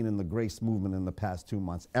I've seen in the grace movement in the past 2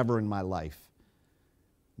 months, ever in my life.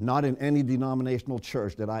 Not in any denominational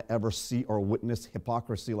church did I ever see or witness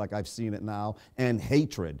hypocrisy like I've seen it now, and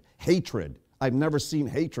hatred. Hatred. I've never seen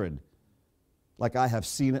hatred like I have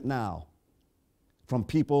seen it now from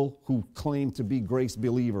people who claim to be grace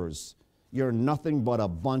believers. You're nothing but a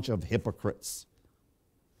bunch of hypocrites.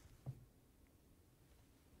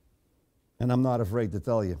 And I'm not afraid to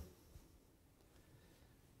tell you.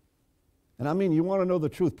 And I mean, you want to know the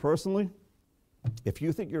truth personally? If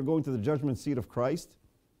you think you're going to the judgment seat of Christ,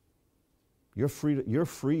 you're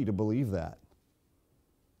free to believe that.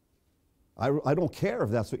 I don't care if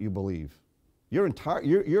that's what you believe. You're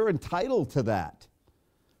entitled to that.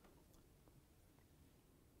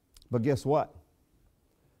 But guess what?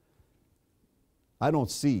 I don't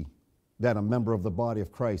see that a member of the body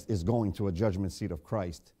of Christ is going to a judgment seat of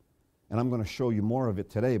Christ. And I'm going to show you more of it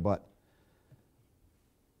today, but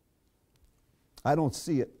I don't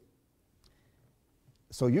see it.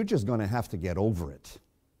 So you're just going to have to get over it.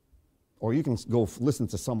 Or you can go listen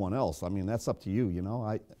to someone else. I mean, that's up to you, you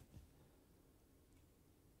know.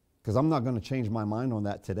 Because I'm not going to change my mind on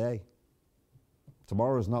that today.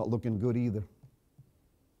 Tomorrow's not looking good either.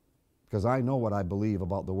 Because I know what I believe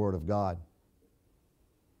about the Word of God.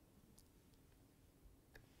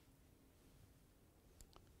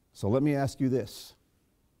 So let me ask you this.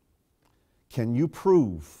 Can you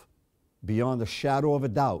prove beyond a shadow of a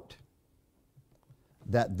doubt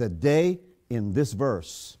that the day in this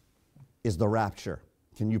verse is the rapture?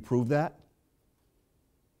 Can you prove that?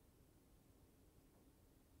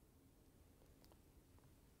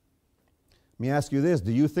 Let me ask you this.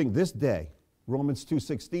 Do you think this day, Romans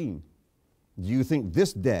 2:16, do you think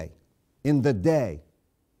this day, in the day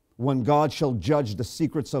when God shall judge the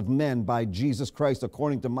secrets of men by Jesus Christ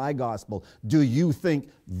according to my gospel, do you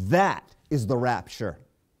think that is the rapture?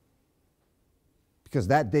 Because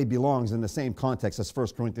that day belongs in the same context as 1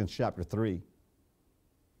 Corinthians chapter 3.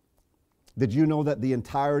 Did you know that the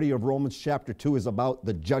entirety of Romans chapter 2 is about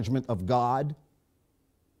the judgment of God?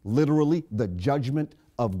 Literally, the judgment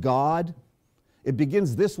of God. It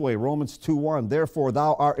begins this way, Romans 2:1. Therefore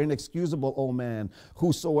thou art inexcusable, O man,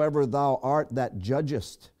 whosoever thou art that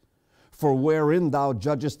judgest. For wherein thou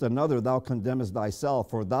judgest another, thou condemnest thyself.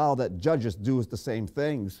 For thou that judgest doest the same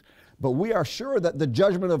things. But we are sure that the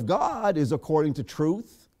judgment of God is according to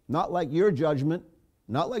truth, not like your judgment,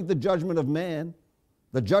 not like the judgment of man.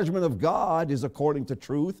 The judgment of God is according to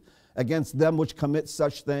truth against them which commit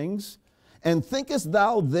such things. And thinkest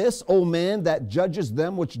thou this, O man, that judgest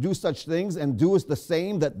them which do such things, and doest the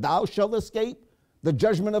same, that thou shalt escape the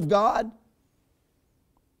judgment of God?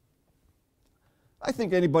 I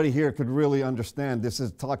think anybody here could really understand this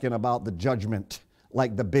is talking about the judgment,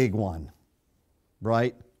 like the big one,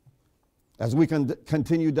 right? As we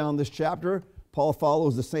continue down this chapter, Paul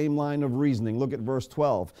follows the same line of reasoning. Look at verse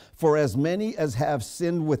 12. For as many as have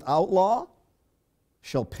sinned without law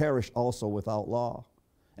shall perish also without law.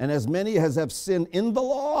 And as many as have sinned in the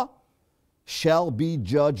law shall be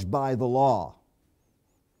judged by the law.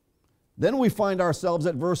 Then we find ourselves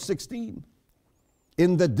at verse 16.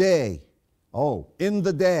 In the day,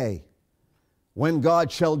 when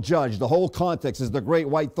God shall judge. The whole context is the great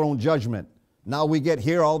white throne judgment. Now we get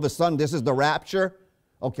here, all of a sudden, this is the rapture.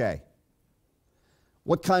 Okay.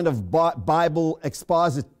 What kind of Bible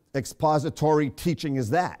expository teaching is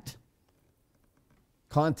that?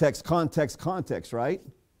 Context, right?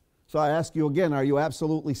 So I ask you again, are you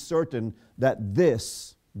absolutely certain that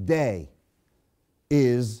this day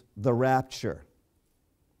is the rapture?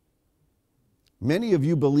 Many of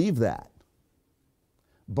you believe that.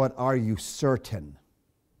 But are you certain?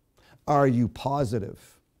 Are you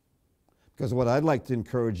positive? Because what I'd like to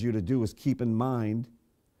encourage you to do is keep in mind,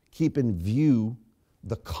 keep in view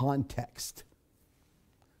the context.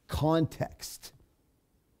 Context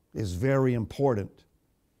is very important.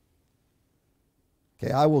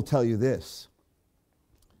 Okay, I will tell you this.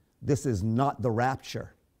 This is not the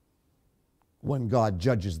rapture when God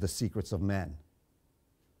judges the secrets of men.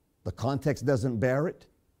 The context doesn't bear it.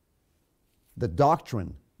 The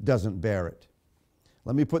doctrine doesn't bear it.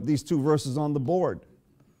 Let me put these two verses on the board.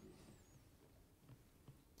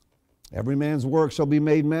 Every man's work shall be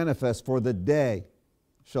made manifest, for the day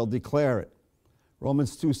shall declare it.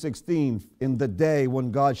 Romans 2:16, in the day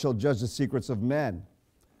when God shall judge the secrets of men.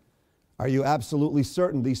 Are you absolutely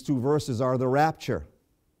certain these two verses are the rapture?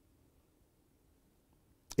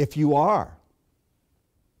 If you are,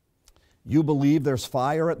 you believe there's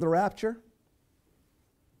fire at the rapture?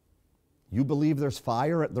 You believe there's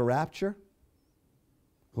fire at the rapture?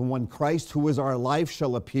 When Christ, who is our life,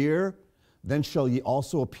 shall appear, then shall ye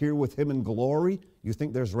also appear with him in glory. You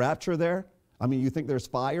think there's rapture there? You think there's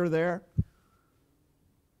fire there?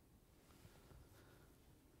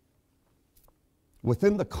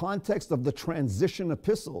 Within the context of the transition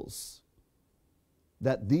epistles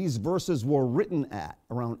that these verses were written at,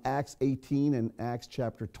 around Acts 18 and Acts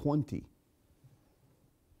chapter 20,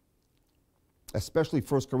 especially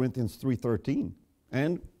 1 Corinthians 3:13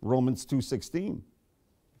 and Romans 2:16,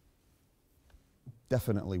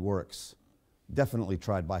 definitely works, definitely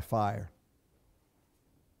tried by fire.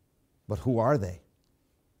 But who are they?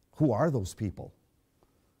 Who are those people?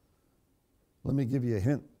 Let me give you a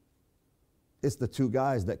hint. It's the two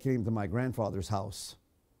guys that came to my grandfather's house.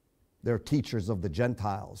 They're teachers of the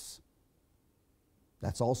Gentiles.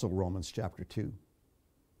 That's also Romans chapter 2.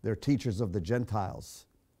 They're teachers of the Gentiles.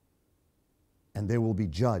 And they will be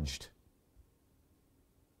judged.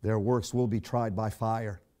 Their works will be tried by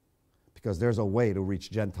fire, because there's a way to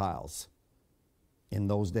reach Gentiles in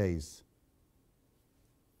those days.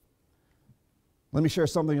 Let me share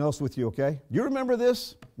something else with you, okay? You remember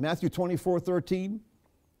this? Matthew 24:13.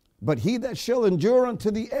 But he that shall endure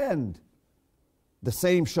unto the end, the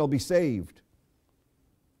same shall be saved.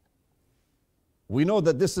 We know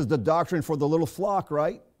that this is the doctrine for the little flock,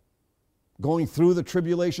 right? Going through the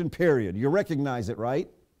tribulation period. You recognize it, right?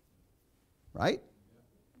 Right?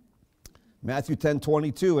 Matthew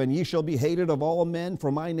 10:22, and ye shall be hated of all men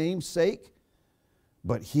for my name's sake,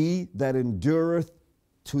 but he that endureth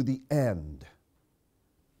to the end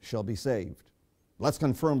shall be saved. Let's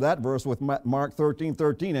confirm that verse with Mark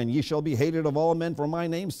 13:13, and ye shall be hated of all men for my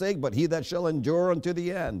name's sake, but he that shall endure unto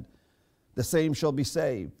the end, the same shall be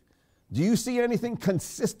saved. Do you see anything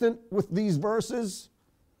consistent with these verses?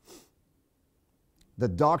 The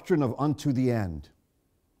doctrine of unto the end.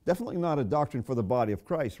 Definitely not a doctrine for the body of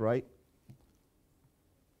Christ, right?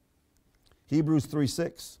 Hebrews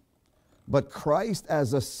 3:6. But Christ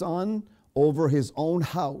as a son over his own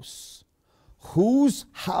house, whose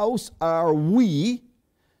house are we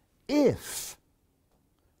if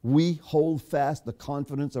we hold fast the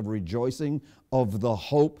confidence of rejoicing of the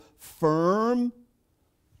hope firm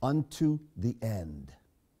unto the end.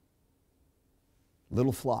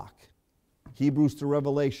 Little flock. Hebrews to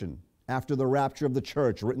Revelation, after the rapture of the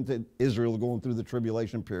church, written to Israel going through the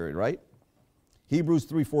tribulation period, right? Hebrews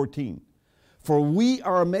 3:14. For we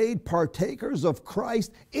are made partakers of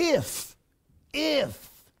Christ if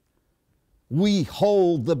we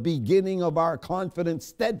hold the beginning of our confidence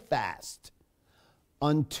steadfast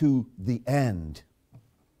unto the end.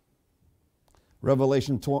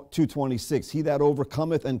 Revelation 2:26, he that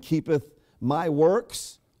overcometh and keepeth my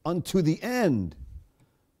works unto the end,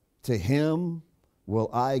 to him will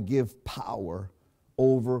I give power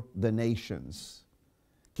over the nations.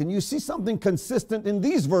 Can you see something consistent in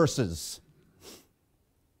these verses?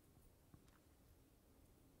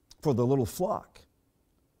 For the little flock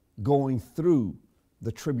going through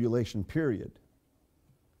the tribulation period.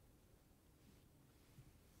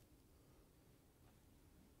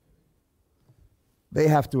 They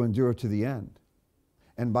have to endure to the end.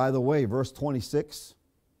 And by the way, verse 26,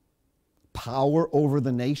 power over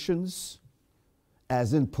the nations,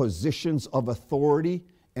 as in positions of authority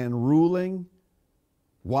and ruling.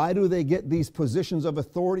 Why do they get these positions of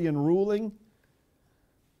authority and ruling?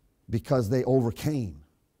 Because they overcame.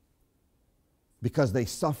 Because they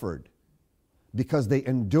suffered. Because they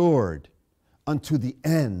endured unto the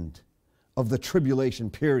end of the tribulation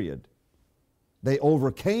period. They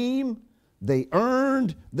overcame. They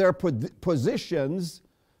earned their positions,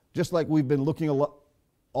 just like we've been looking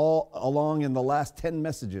all along in the last 10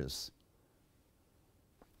 messages.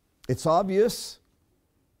 It's obvious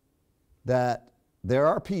that there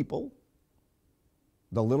are people,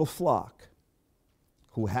 the little flock,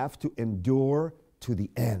 who have to endure to the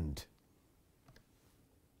end.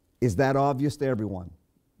 Is that obvious to everyone?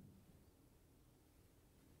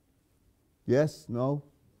 Yes? No?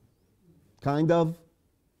 Kind of?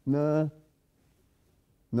 Nah?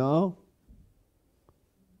 No?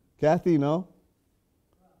 Kathy, no?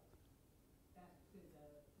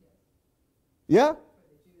 Yeah?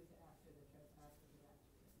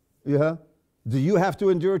 Yeah? Do you have to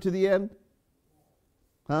endure to the end?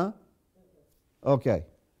 Huh? Okay.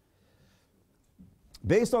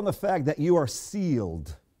 Based on the fact that you are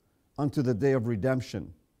sealed unto the day of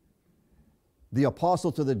redemption, the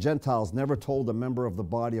apostle to the Gentiles never told a member of the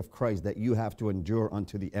body of Christ that you have to endure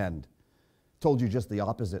unto the end. Told you just the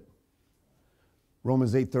opposite.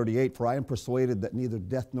 Romans 8:38, for I am persuaded that neither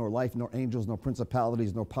death nor life nor angels nor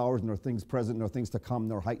principalities nor powers nor things present nor things to come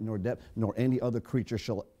nor height nor depth nor any other creature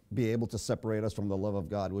shall be able to separate us from the love of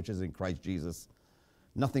God which is in Christ Jesus.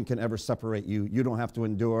 Nothing can ever separate you. You don't have to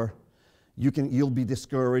endure. You'll be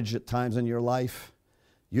discouraged at times in your life.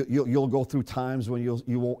 You'll go through times when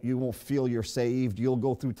you won't feel you're saved. You'll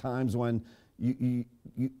go through times when the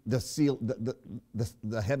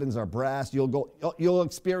heavens are brass. You'll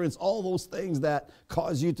experience all those things that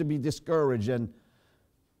cause you to be discouraged,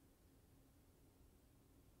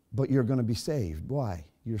 but you're going to be saved. Why?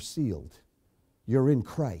 You're sealed. You're in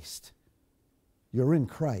Christ. You're in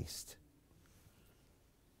Christ.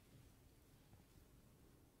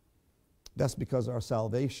 That's because our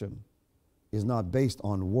salvation is not based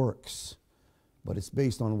on works, but it's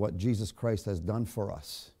based on what Jesus Christ has done for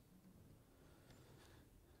us.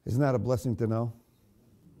 Isn't that a blessing to know?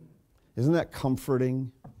 Isn't that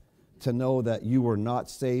comforting to know that you were not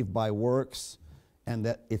saved by works, and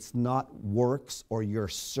that it's not works or your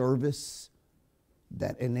service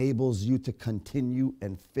that enables you to continue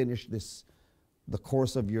and finish the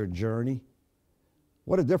course of your journey?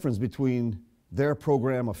 What a difference between their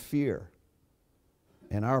program of fear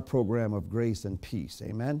and our program of grace and peace.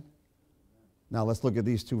 Amen? Now let's look at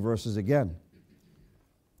these two verses again.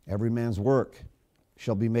 Every man's work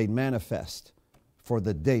shall be made manifest, for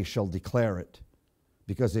the day shall declare it,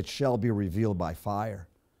 because it shall be revealed by fire.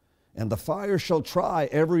 And the fire shall try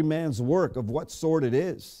every man's work of what sort it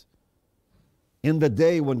is. In the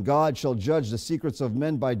day when God shall judge the secrets of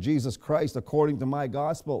men by Jesus Christ according to my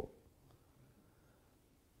gospel.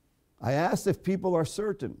 I asked if people are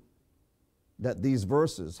certain that these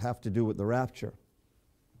verses have to do with the rapture.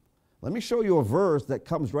 Let me show you a verse that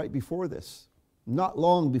comes right before this, not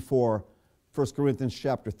long before 1 Corinthians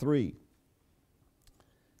chapter 3.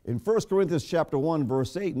 In 1 Corinthians chapter 1,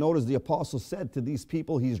 verse 8, notice the apostle said to these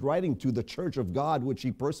people he's writing to, the church of God which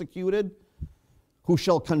he persecuted, who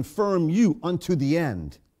shall confirm you unto the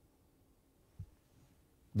end,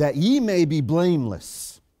 that ye may be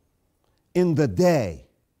blameless in the day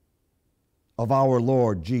of our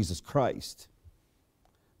Lord Jesus Christ.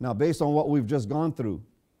 Now, based on what we've just gone through,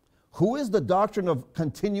 who is the doctrine of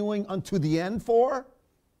continuing unto the end for?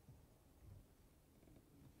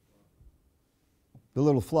 The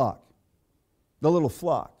little flock. The little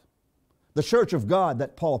flock. The church of God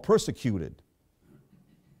that Paul persecuted.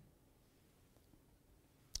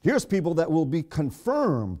 Here's people that will be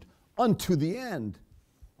confirmed unto the end.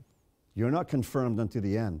 You're not confirmed unto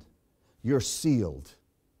the end. You're sealed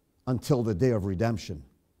until the day of redemption.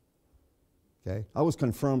 Okay? I was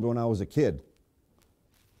confirmed when I was a kid.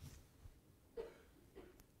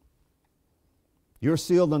 You're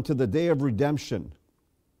sealed unto the day of redemption.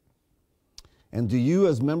 And do you,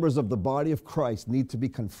 as members of the body of Christ, need to be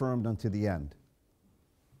confirmed unto the end?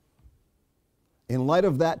 In light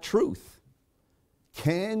of that truth,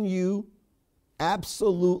 can you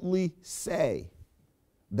absolutely say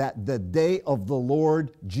that the day of the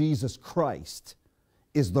Lord Jesus Christ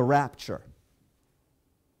is the rapture?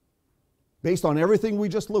 Based on everything we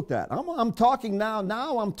just looked at. I'm talking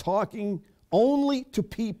now I'm talking only to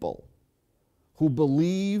people who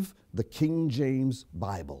believe the King James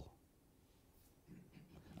Bible.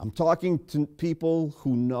 I'm talking to people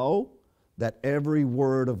who know that every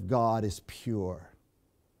word of God is pure,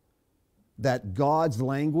 that God's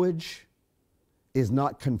language is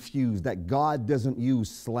not confused, that God doesn't use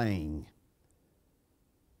slang,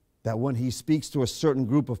 that when he speaks to a certain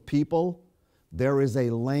group of people, there is a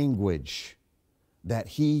language that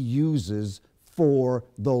he uses for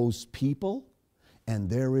those people, and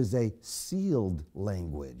there is a sealed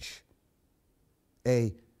language,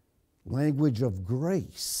 a language of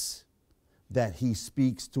grace that he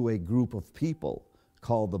speaks to a group of people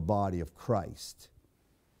called the body of Christ.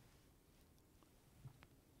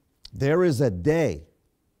 There is a day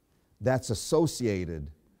that's associated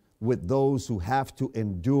with those who have to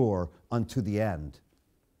endure unto the end.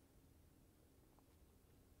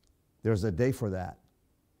 There's a day for that.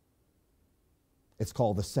 It's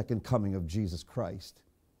called the second coming of Jesus Christ.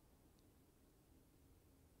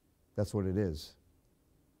 That's what it is.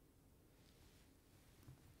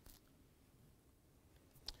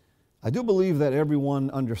 I do believe that everyone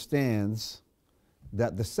understands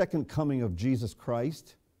that the second coming of Jesus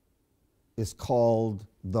Christ is called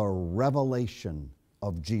the revelation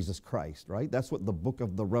of Jesus Christ, right? That's what the book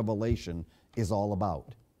of the Revelation is all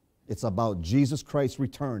about. It's about Jesus Christ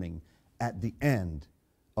returning at the end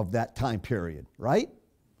of that time period, right?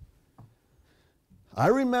 I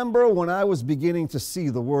remember when I was beginning to see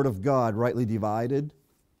the Word of God rightly divided,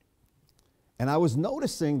 and I was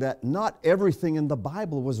noticing that not everything in the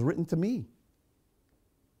Bible was written to me.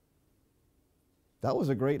 That was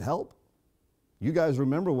a great help. You guys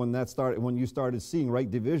remember when that started, when you started seeing right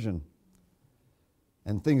division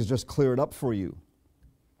and things just cleared up for you.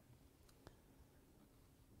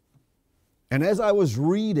 And as I was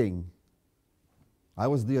reading, I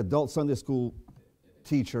was the adult Sunday school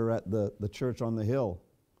teacher at the church on the hill.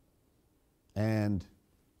 And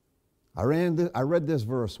I read this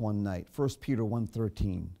verse one night, 1 Peter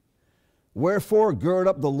 1:13. Wherefore gird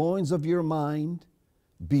up the loins of your mind,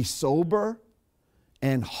 be sober,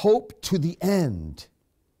 and hope to the end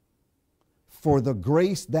for the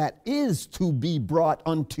grace that is to be brought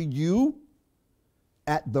unto you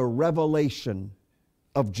at the revelation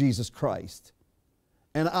of Jesus Christ.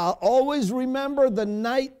 And I'll always remember the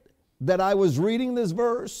night that I was reading this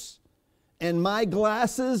verse and my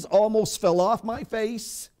glasses almost fell off my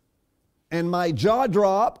face and my jaw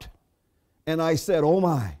dropped and I said, oh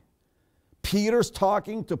my, Peter's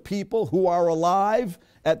talking to people who are alive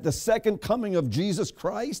at the second coming of Jesus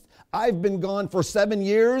Christ. I've been gone for 7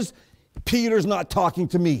 years. Peter's not talking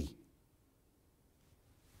to me.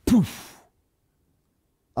 Poof.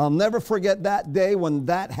 I'll never forget that day when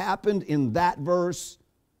that happened in that verse.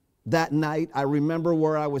 That night, I remember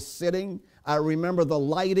where I was sitting. I remember the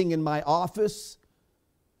lighting in my office.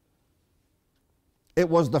 It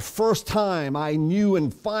was the first time I knew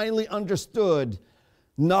and finally understood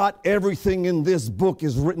not everything in this book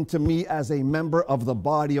is written to me as a member of the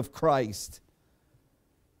body of Christ.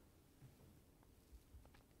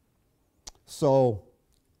 So,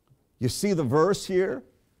 you see the verse here?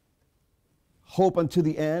 Hope unto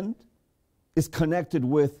the end is connected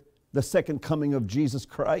with the second coming of Jesus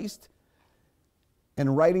Christ.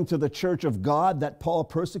 And writing to the church of God that Paul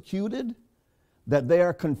persecuted, that they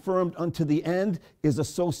are confirmed unto the end, is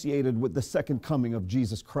associated with the second coming of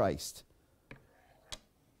Jesus Christ.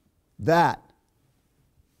 That,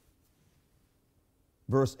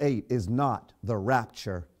 verse 8, is not the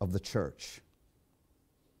rapture of the church.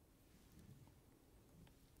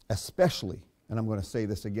 Especially, and I'm going to say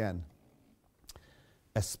this again,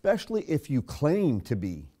 especially if you claim to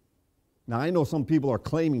be. Now, I know some people are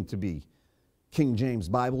claiming to be King James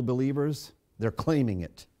Bible believers. They're claiming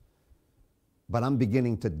it. But I'm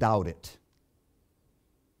beginning to doubt it.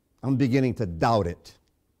 I'm beginning to doubt it.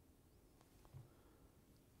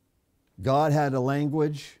 God had a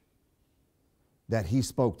language that he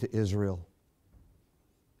spoke to Israel,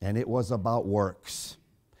 and it was about works,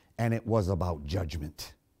 and it was about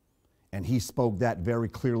judgment. And he spoke that very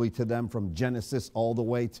clearly to them from Genesis all the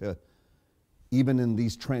way to even in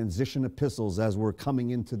these transition epistles as we're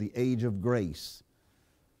coming into the age of grace.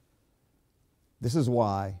 This is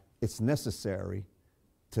why it's necessary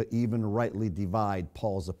to even rightly divide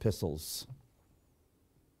Paul's epistles.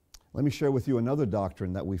 Let me share with you another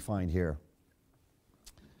doctrine that we find here.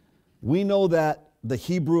 We know that the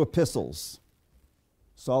Hebrew epistles,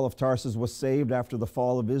 Saul of Tarsus was saved after the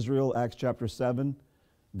fall of Israel, Acts chapter 7.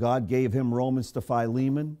 God gave him Romans to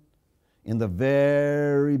Philemon. In the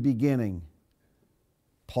very beginning,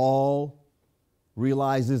 Paul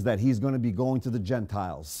realizes that he's going to be going to the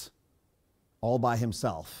Gentiles all by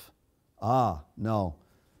himself. No.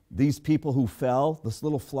 These people who fell, this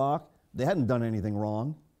little flock, they hadn't done anything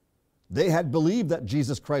wrong. They had believed that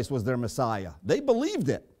Jesus Christ was their Messiah. They believed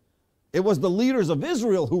it. It was the leaders of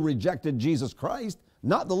Israel who rejected Jesus Christ,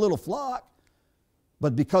 not the little flock.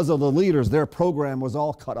 But because of the leaders, their program was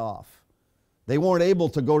all cut off. They weren't able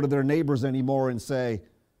to go to their neighbors anymore and say,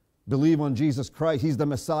 believe on Jesus Christ. He's the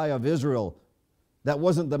Messiah of Israel. That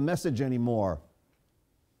wasn't the message anymore.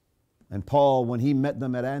 And Paul, when he met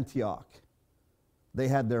them at Antioch, they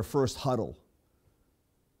had their first huddle.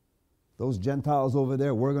 Those Gentiles over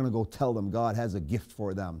there, we're going to go tell them God has a gift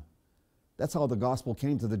for them. That's how the gospel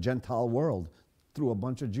came to the Gentile world, through a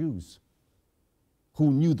bunch of Jews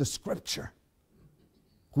who knew the Scripture,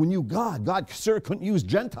 who knew God. God sure couldn't use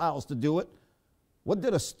Gentiles to do it. What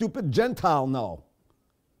did a stupid Gentile know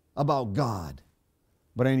about God?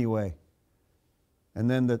 But anyway, and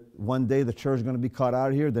then one day the church is going to be cut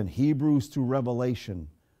out of here. Then Hebrews to Revelation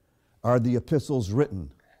are the epistles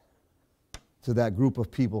written to that group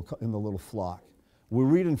of people in the little flock. We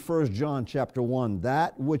read in 1 John chapter 1,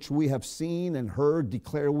 that which we have seen and heard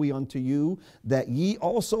declare we unto you, that ye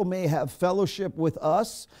also may have fellowship with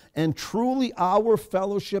us. And truly our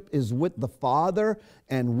fellowship is with the Father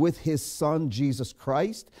and with his Son Jesus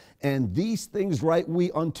Christ. And these things write we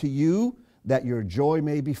unto you, that your joy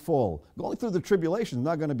may be full. Going through the tribulation is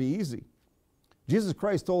not going to be easy. Jesus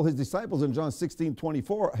Christ told his disciples in John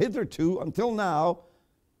 16:24, hitherto, until now,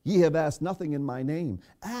 ye have asked nothing in my name.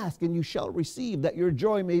 Ask and you shall receive, that your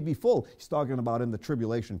joy may be full. He's talking about in the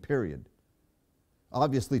tribulation period.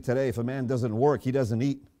 Obviously today, if a man doesn't work, he doesn't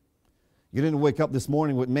eat. You didn't wake up this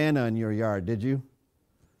morning with manna in your yard, did you?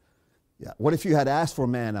 Yeah. What if you had asked for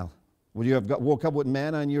manna? Would you have woke up with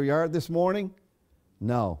manna in your yard this morning?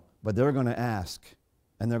 No. But they're going to ask,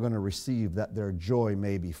 and they're going to receive, that their joy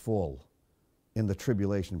may be full in the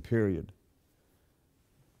tribulation period.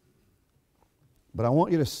 But I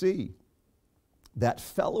want you to see that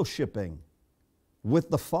fellowshipping with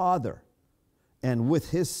the Father and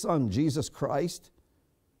with his Son, Jesus Christ,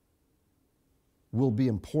 will be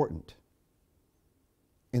important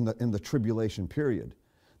in the tribulation period.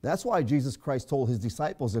 That's why Jesus Christ told his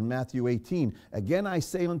disciples in Matthew 18, again I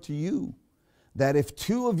say unto you, that if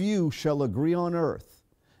two of you shall agree on earth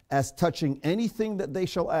as touching anything that they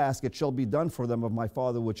shall ask, it shall be done for them of my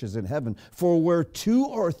Father which is in heaven. For where two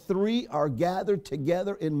or three are gathered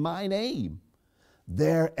together in my name,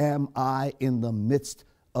 there am I in the midst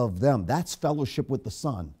of them. That's fellowship with the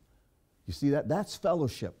Son. You see that? That's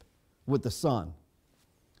fellowship with the Son.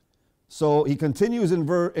 So he continues in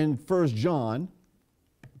 1 John.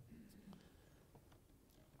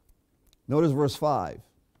 Notice verse 5.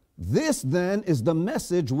 This then is the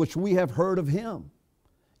message which we have heard of him,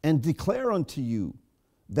 and declare unto you,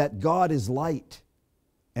 that God is light,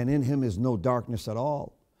 and in him is no darkness at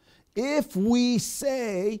all. If we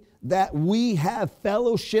say that we have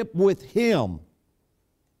fellowship with him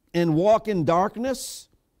and walk in darkness,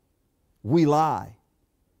 we lie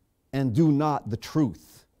and do not the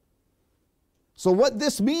truth. So what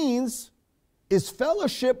this means is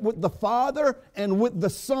fellowship with the Father and with the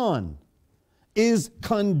Son is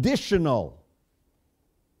conditional.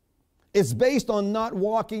 It's based on not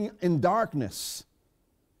walking in darkness.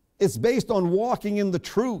 It's based on walking in the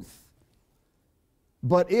truth.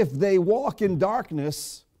 But if they walk in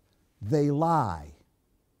darkness, they lie.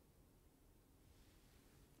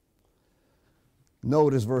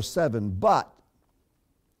 Notice verse 7. But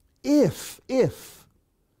if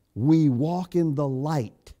we walk in the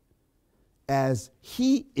light as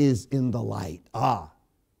he is in the light.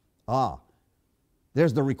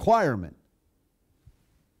 There's the requirement.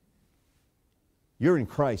 You're in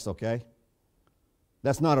Christ, okay?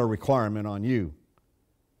 That's not a requirement on you.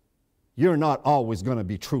 You're not always going to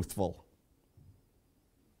be truthful.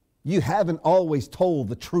 You haven't always told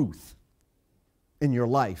the truth in your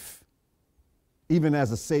life. Even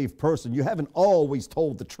as a saved person, you haven't always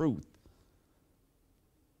told the truth.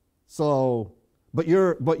 So, but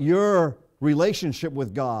your relationship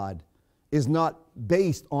with God is not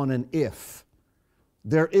based on an if.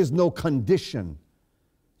 There is no condition.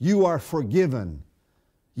 You are forgiven.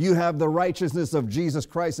 You have the righteousness of Jesus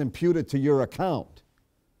Christ imputed to your account.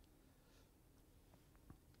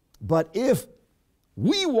 But if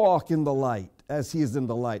we walk in the light as he is in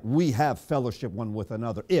the light, we have fellowship one with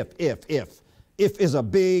another. If. If is a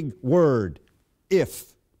big word.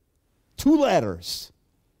 If. 2 letters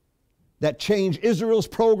that change Israel's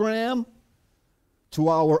program to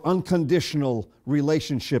our unconditional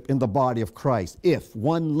relationship in the body of Christ. If,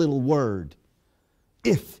 one little word.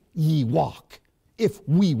 If ye walk, if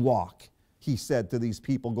we walk, he said to these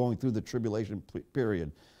people going through the tribulation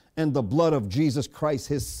period. And the blood of Jesus Christ,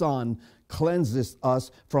 his Son, cleanses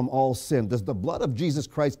us from all sin. Does the blood of Jesus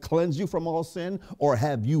Christ cleanse you from all sin, or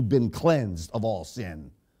have you been cleansed of all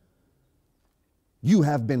sin? You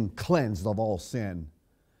have been cleansed of all sin.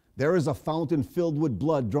 There is a fountain filled with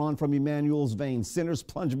blood drawn from Emmanuel's veins. Sinners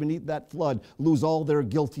plunge beneath that flood, lose all their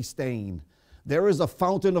guilty stain. There is a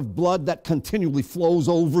fountain of blood that continually flows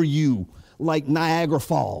over you like Niagara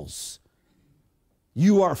Falls.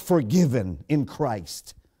 You are forgiven in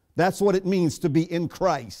Christ. That's what it means to be in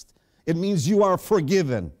Christ. It means you are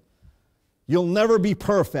forgiven. You'll never be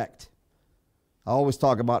perfect. I always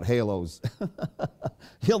talk about halos.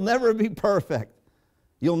 You'll never be perfect.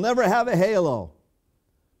 You'll never have a halo.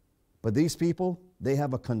 But these people, they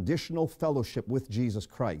have a conditional fellowship with Jesus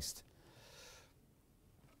Christ.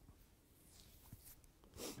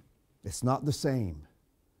 It's not the same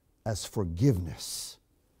as forgiveness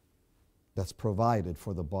that's provided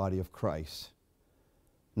for the body of Christ.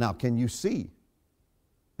 Now, can you see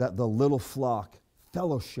that the little flock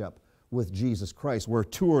fellowship with Jesus Christ, where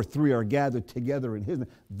 2 or 3 are gathered together in his name,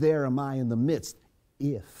 there am I in the midst,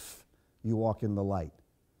 if you walk in the light.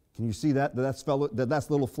 Can you see that? That's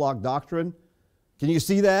little flock doctrine. Can you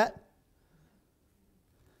see that?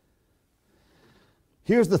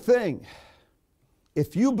 Here's the thing.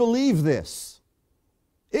 If you believe this,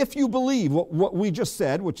 if you believe what we just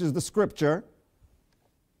said, which is the scripture,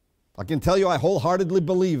 I can tell you I wholeheartedly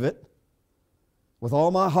believe it with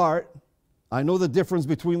all my heart. I know the difference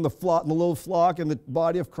between the little flock and the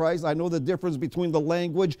body of Christ. I know the difference between the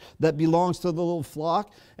language that belongs to the little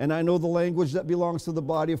flock, and I know the language that belongs to the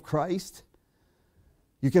body of Christ.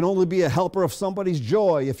 You can only be a helper of somebody's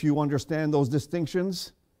joy if you understand those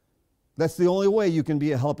distinctions. That's the only way you can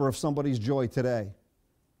be a helper of somebody's joy today.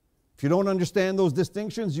 If you don't understand those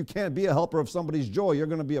distinctions, you can't be a helper of somebody's joy. You're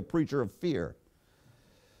going to be a preacher of fear.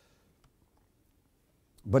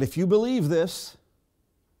 But if you believe this,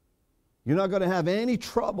 you're not going to have any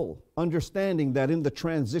trouble understanding that in the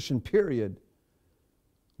transition period,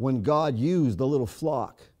 when God used the little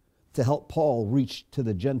flock to help Paul reach to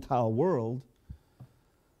the Gentile world,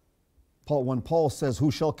 when Paul says, who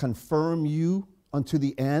shall confirm you unto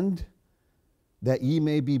the end, that ye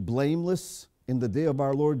may be blameless in the day of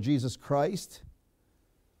our Lord Jesus Christ.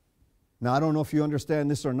 Now, I don't know if you understand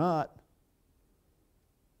this or not,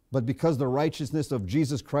 but because the righteousness of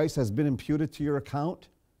Jesus Christ has been imputed to your account,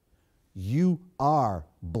 you are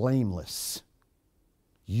blameless.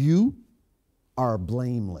 You are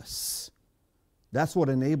blameless. That's what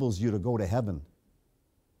enables you to go to heaven.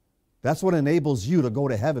 That's what enables you to go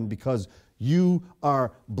to heaven, because you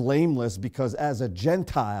are blameless, because as a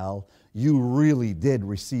Gentile, you really did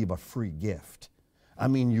receive a free gift. I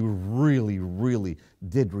mean, you really, really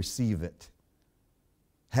did receive it.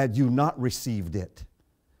 Had you not received it,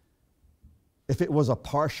 if it was a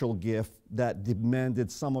partial gift that demanded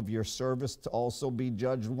some of your service to also be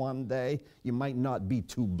judged one day, you might not be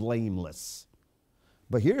too blameless.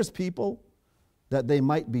 But here's people that they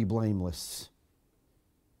might be blameless.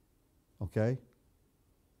 Okay?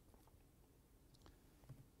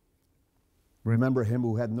 Remember him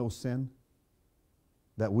who had no sin,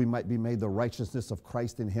 that we might be made the righteousness of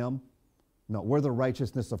Christ in him? No, we're the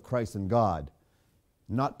righteousness of Christ in God,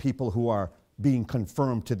 not people who are being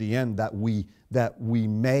confirmed to the end that we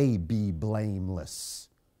may be blameless.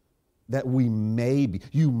 That we may be,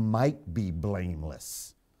 you might be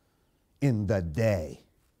blameless in the day,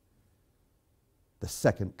 the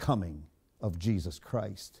second coming of Jesus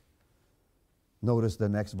Christ. Notice the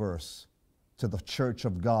next verse. To the church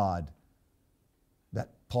of God that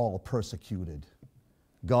Paul persecuted.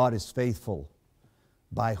 God is faithful,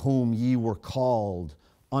 by whom ye were called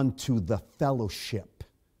unto the fellowship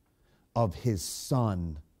of his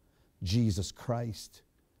Son, Jesus Christ.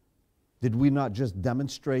 Did we not just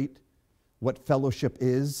demonstrate what fellowship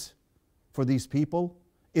is for these people?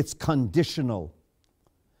 It's conditional.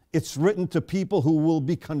 It's written to people who will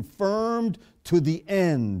be confirmed to the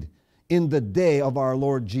end in the day of our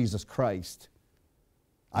Lord Jesus Christ.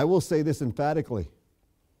 I will say this emphatically.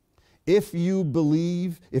 If you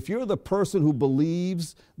believe, if you're the person who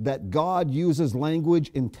believes that God uses language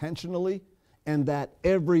intentionally and that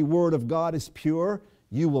every word of God is pure,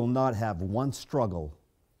 you will not have one struggle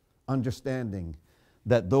understanding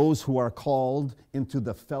that those who are called into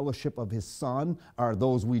the fellowship of his Son are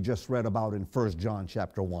those we just read about in 1 John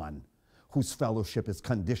chapter 1, whose fellowship is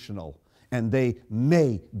conditional, and they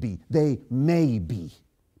may be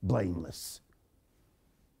blameless.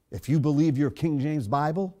 If you believe your King James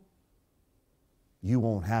Bible, you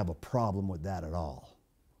won't have a problem with that at all.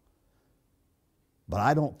 But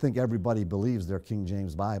I don't think everybody believes their King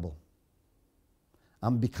James Bible.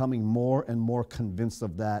 I'm becoming more and more convinced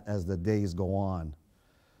of that as the days go on.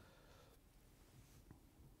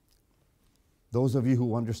 Those of you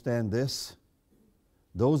who understand this,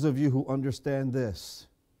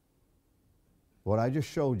 what I just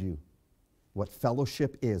showed you, what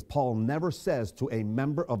fellowship is, Paul never says to a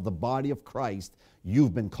member of the body of Christ,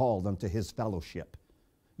 you've been called unto his fellowship.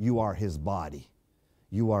 You are his body.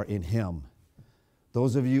 You are in him.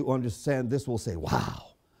 Those of you who understand this will say,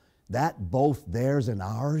 wow, that both theirs and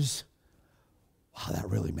ours, wow, that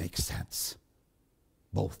really makes sense.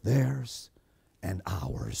 Both theirs and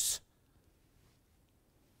ours.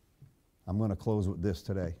 I'm going to close with this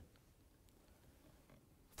today.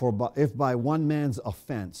 For if by one man's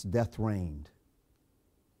offense death reigned,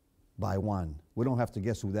 by one. We don't have to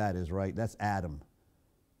guess who that is, right? That's Adam.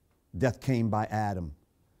 Death came by Adam.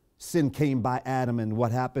 Sin came by Adam, and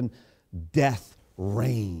what happened? Death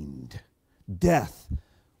reigned. Death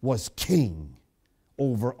was king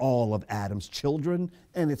over all of Adam's children,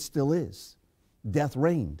 and it still is. Death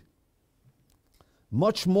reigned.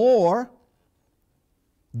 Much more,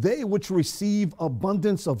 they which receive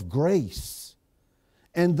abundance of grace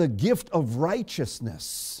and the gift of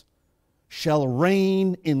righteousness shall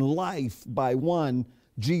reign in life by one,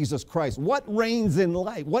 Jesus Christ. What reigns in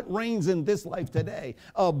life? What reigns in this life today?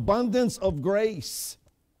 Abundance of grace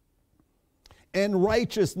and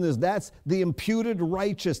righteousness. That's the imputed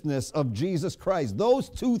righteousness of Jesus Christ. Those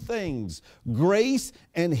two things, grace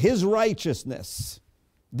and his righteousness,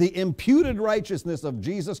 the imputed righteousness of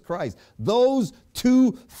Jesus Christ, those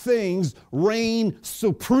two things reign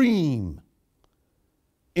supreme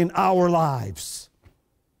in our lives,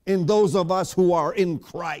 in those of us who are in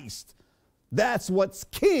Christ. That's what's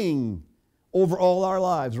king over all our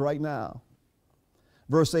lives right now.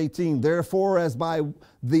 Verse 18, therefore, as by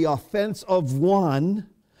the offense of one,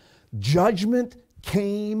 judgment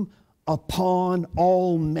came upon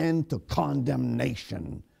all men to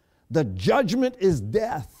condemnation. The judgment is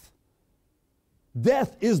death.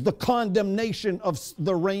 Death is the condemnation of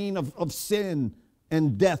the reign of sin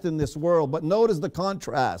and death in this world. But notice the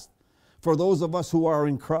contrast for those of us who are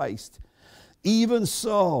in Christ. Even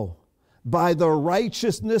so, by the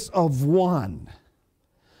righteousness of one,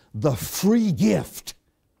 the free gift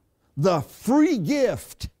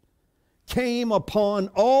came upon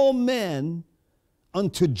all men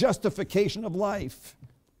unto justification of life.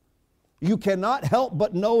 You cannot help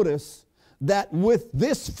but notice that with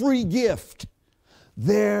this free gift,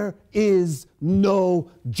 there is no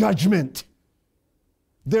judgment.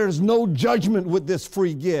 There's no judgment with this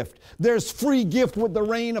free gift. There's free gift with the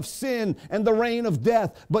reign of sin and the reign of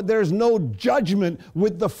death, but there's no judgment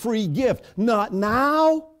with the free gift. Not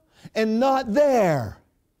now and not there.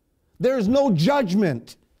 There's no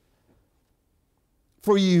judgment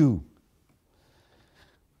for you.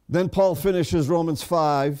 Then Paul finishes Romans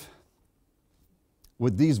 5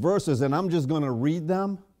 with these verses, and I'm just going to read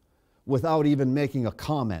them without even making a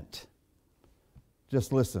comment.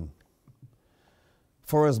 Just listen.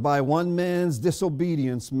 For as by one man's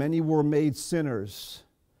disobedience many were made sinners,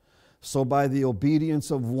 so by the obedience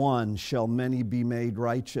of one shall many be made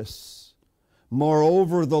righteous.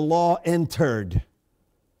 Moreover, the law entered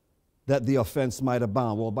that the offense might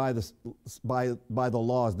abound. Well, by the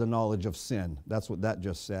law is the knowledge of sin. That's what that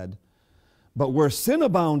just said. But where sin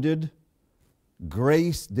abounded,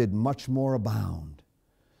 grace did much more abound.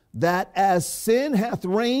 That as sin hath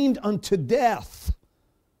reigned unto death,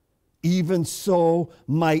 even so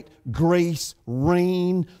might grace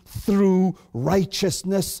reign through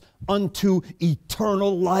righteousness unto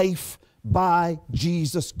eternal life by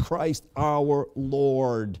Jesus Christ our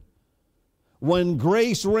Lord. When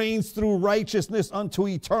grace reigns through righteousness unto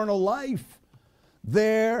eternal life,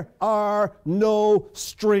 there are no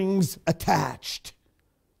strings attached.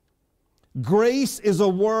 Grace is a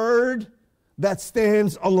word that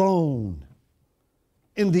stands alone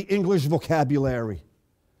in the English vocabulary.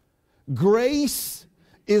 Grace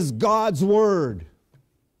is God's word.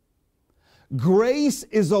 Grace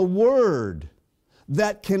is a word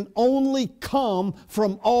that can only come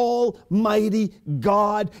from Almighty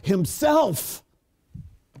God himself.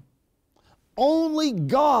 Only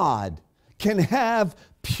God can have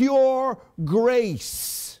pure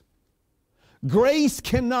grace. Grace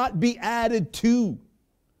cannot be added to.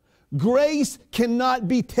 Grace cannot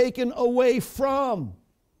be taken away from.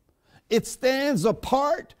 It stands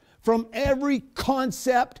apart from every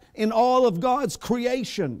concept in all of God's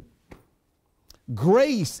creation.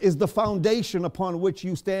 Grace is the foundation upon which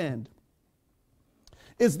you stand.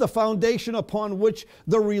 It's the foundation upon which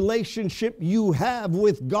the relationship you have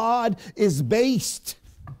with God is based.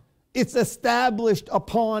 It's established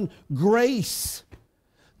upon grace.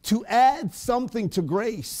 To add something to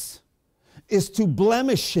grace is to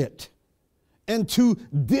blemish it and to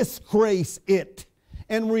disgrace it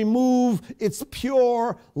and remove its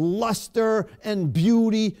pure luster and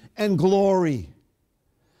beauty and glory.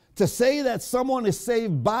 To say that someone is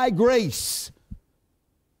saved by grace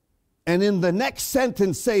and in the next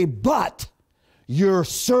sentence say, but your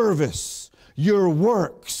service, your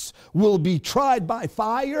works will be tried by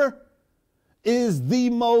fire, is the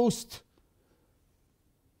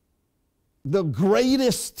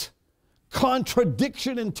greatest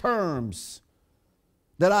contradiction in terms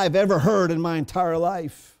that I've ever heard in my entire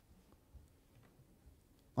life.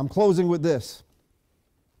 I'm closing with this.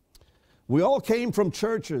 We all came from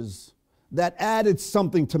churches that added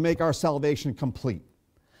something to make our salvation complete.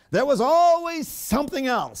 There was always something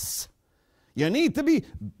else. You need to be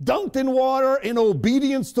dunked in water in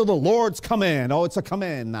obedience to the Lord's command. Oh, it's a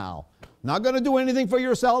command now. Not going to do anything for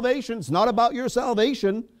your salvation. It's not about your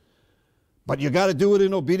salvation. But you got to do it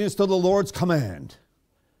in obedience to the Lord's command.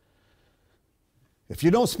 If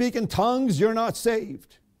you don't speak in tongues, you're not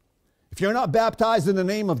saved. If you're not baptized in the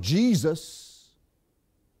name of Jesus,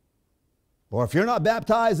 or if you're not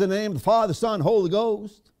baptized in the name of the Father, Son, Holy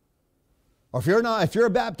Ghost, or if you're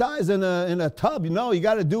baptized in a tub, you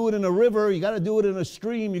got to do it in a river, you got to do it in a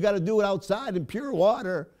stream, you got to do it outside in pure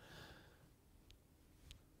water.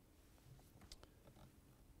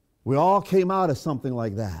 We all came out of something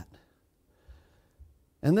like that.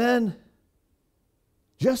 And then,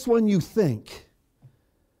 just when you think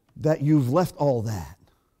that you've left all that,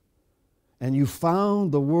 and you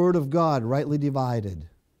found the Word of God rightly divided,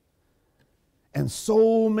 and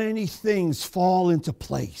so many things fall into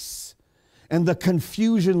place, and the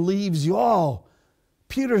confusion leaves you. Oh,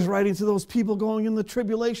 Peter's writing to those people going in the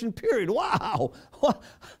tribulation period. Wow!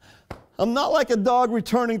 I'm not like a dog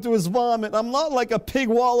returning to his vomit. I'm not like a pig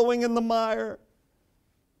wallowing in the mire.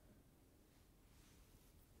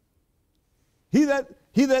 He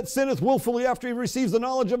that sinneth willfully after he receives the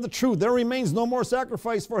knowledge of the truth, there remains no more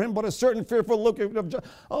sacrifice for him, but a certain fearful look of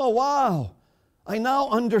oh, wow. I now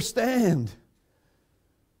understand.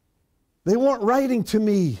 They weren't writing to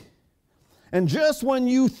me. And just when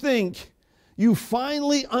you think you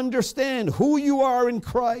finally understand who you are in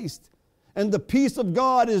Christ, and the peace of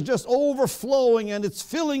God is just overflowing and it's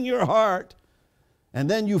filling your heart, and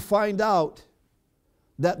then you find out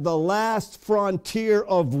that the last frontier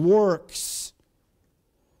of works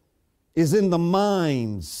is in the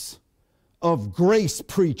minds of grace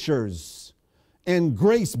preachers and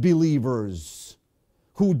grace believers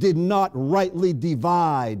who did not rightly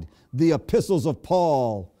divide the epistles of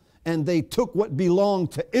Paul, and they took what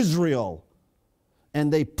belonged to Israel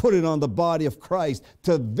and they put it on the body of Christ,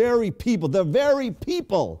 to the very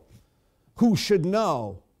people who should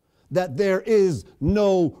know that there is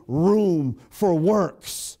no room for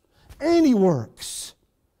works, any works,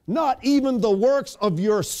 not even the works of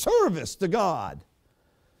your service to God.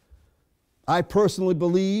 I personally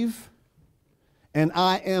believe, and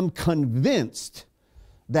I am convinced,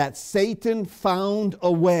 that Satan found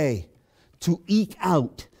a way to eke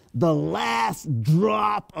out the last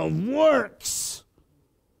drop of works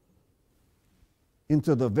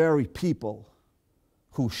into the very people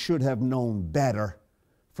who should have known better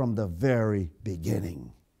from the very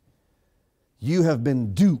beginning. You have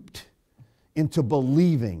been duped into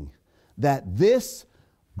believing that this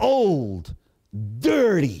old,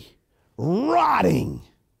 dirty, rotting,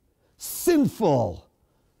 sinful,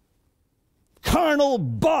 carnal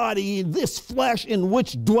body, this flesh in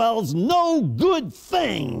which dwells no good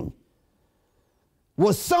thing,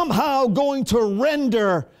 was somehow going to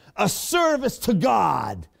render a service to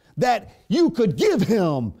God that you could give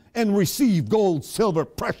him and receive gold, silver,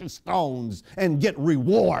 precious stones, and get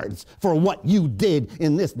rewards for what you did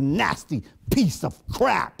in this nasty piece of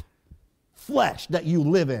crap flesh that you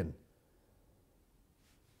live in.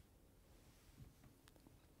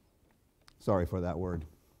 Sorry for that word.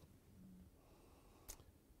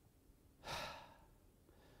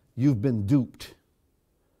 You've been duped.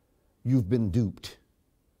 You've been duped.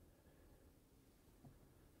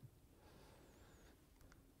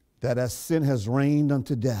 That as sin has reigned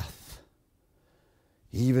unto death,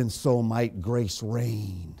 even so might grace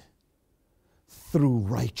reign through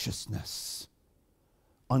righteousness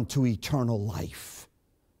unto eternal life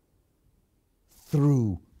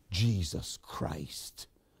through Jesus Christ,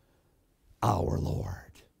 our Lord.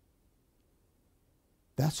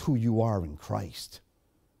 That's who you are in Christ,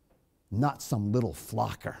 not some little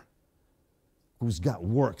flocker who's got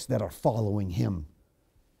works that are following him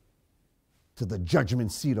to the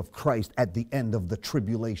judgment seat of Christ at the end of the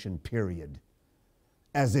tribulation period,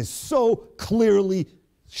 as is so clearly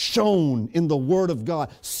shown in the Word of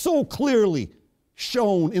God, so clearly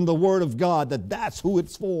shown in the Word of God that that's who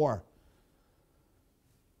it's for.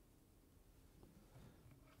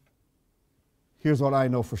 Here's what I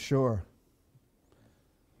know for sure.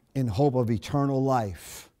 In hope of eternal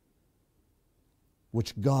life,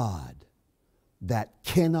 which God, that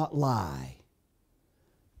cannot lie,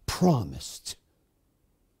 promised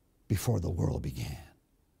before the world began.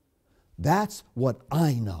 That's what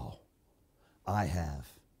I know I have.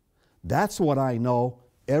 That's what I know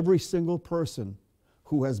every single person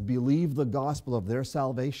who has believed the gospel of their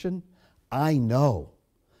salvation, I know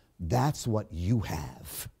that's what you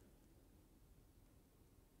have.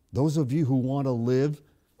 Those of you who want to live,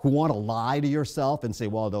 who want to lie to yourself and say,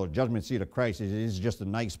 well, the judgment seat of Christ is just a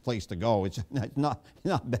nice place to go. It's not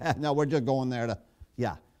bad. No, we're just going there to,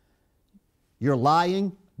 yeah. You're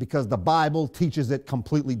lying because the Bible teaches it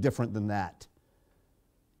completely different than that.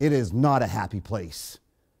 It is not a happy place.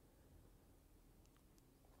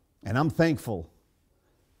 And I'm thankful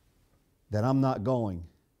that I'm not going.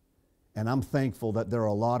 And I'm thankful that there are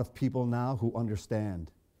a lot of people now who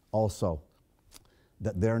understand also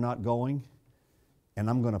that they're not going. And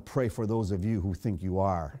I'm going to pray for those of you who think you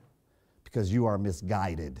are, because you are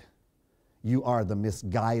misguided. You are the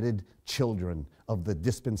misguided children of the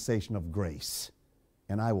dispensation of grace.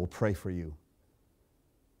 And I will pray for you.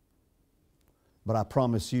 But I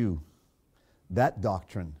promise you, that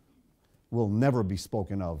doctrine will never be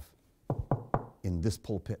spoken of in this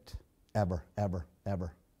pulpit, ever, ever,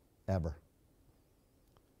 ever, ever.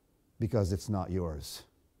 Because it's not yours.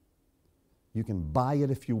 You can buy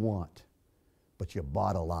it if you want, but you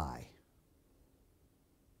bought a lie.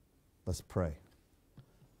 Let's pray.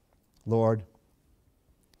 Lord,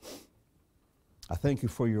 I thank you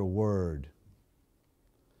for your word.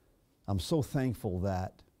 I'm so thankful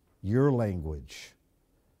that your language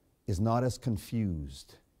is not as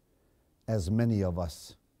confused as many of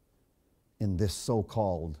us in this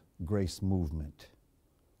so-called grace movement.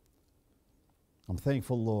 I'm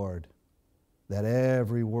thankful, Lord, that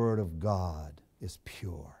every word of God is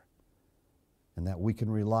pure and that we can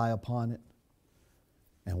rely upon it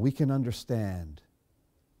and we can understand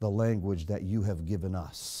the language that you have given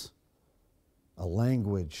us, a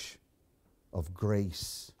language of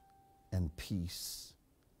grace and peace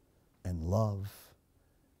and love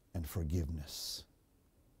and forgiveness.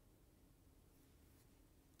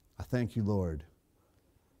 I thank you, Lord,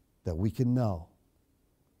 that we can know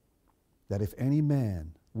that if any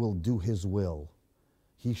man will do his will,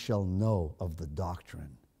 he shall know of the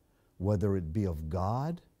doctrine, whether it be of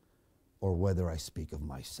God or whether I speak of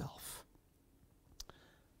myself.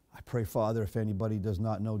 I pray, Father, if anybody does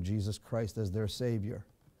not know Jesus Christ as their Savior,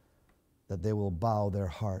 that they will bow their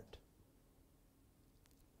heart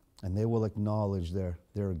and they will acknowledge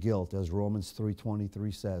their guilt, as Romans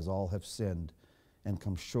 3:23 says, all have sinned and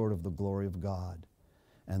come short of the glory of God.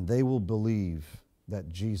 And they will believe that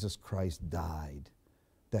Jesus Christ died,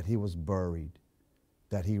 that he was buried,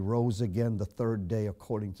 that he rose again the third day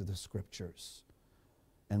according to the Scriptures.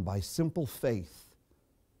 And by simple faith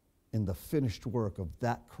in the finished work of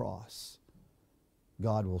that cross,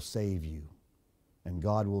 God will save you, and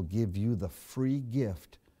God will give you the free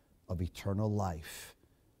gift of eternal life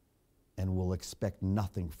and will expect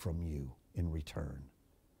nothing from you in return.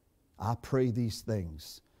 I pray these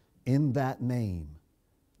things in that name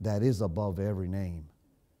that is above every name,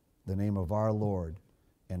 the name of our Lord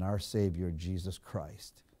and our Savior, Jesus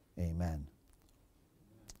Christ. Amen.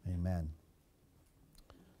 Amen.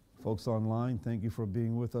 Folks online, thank you for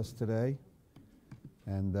being with us today.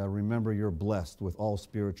 And remember, you're blessed with all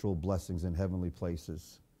spiritual blessings in heavenly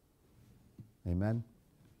places. Amen.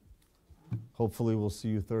 Hopefully we'll see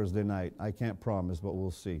you Thursday night. I can't promise, but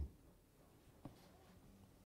we'll see.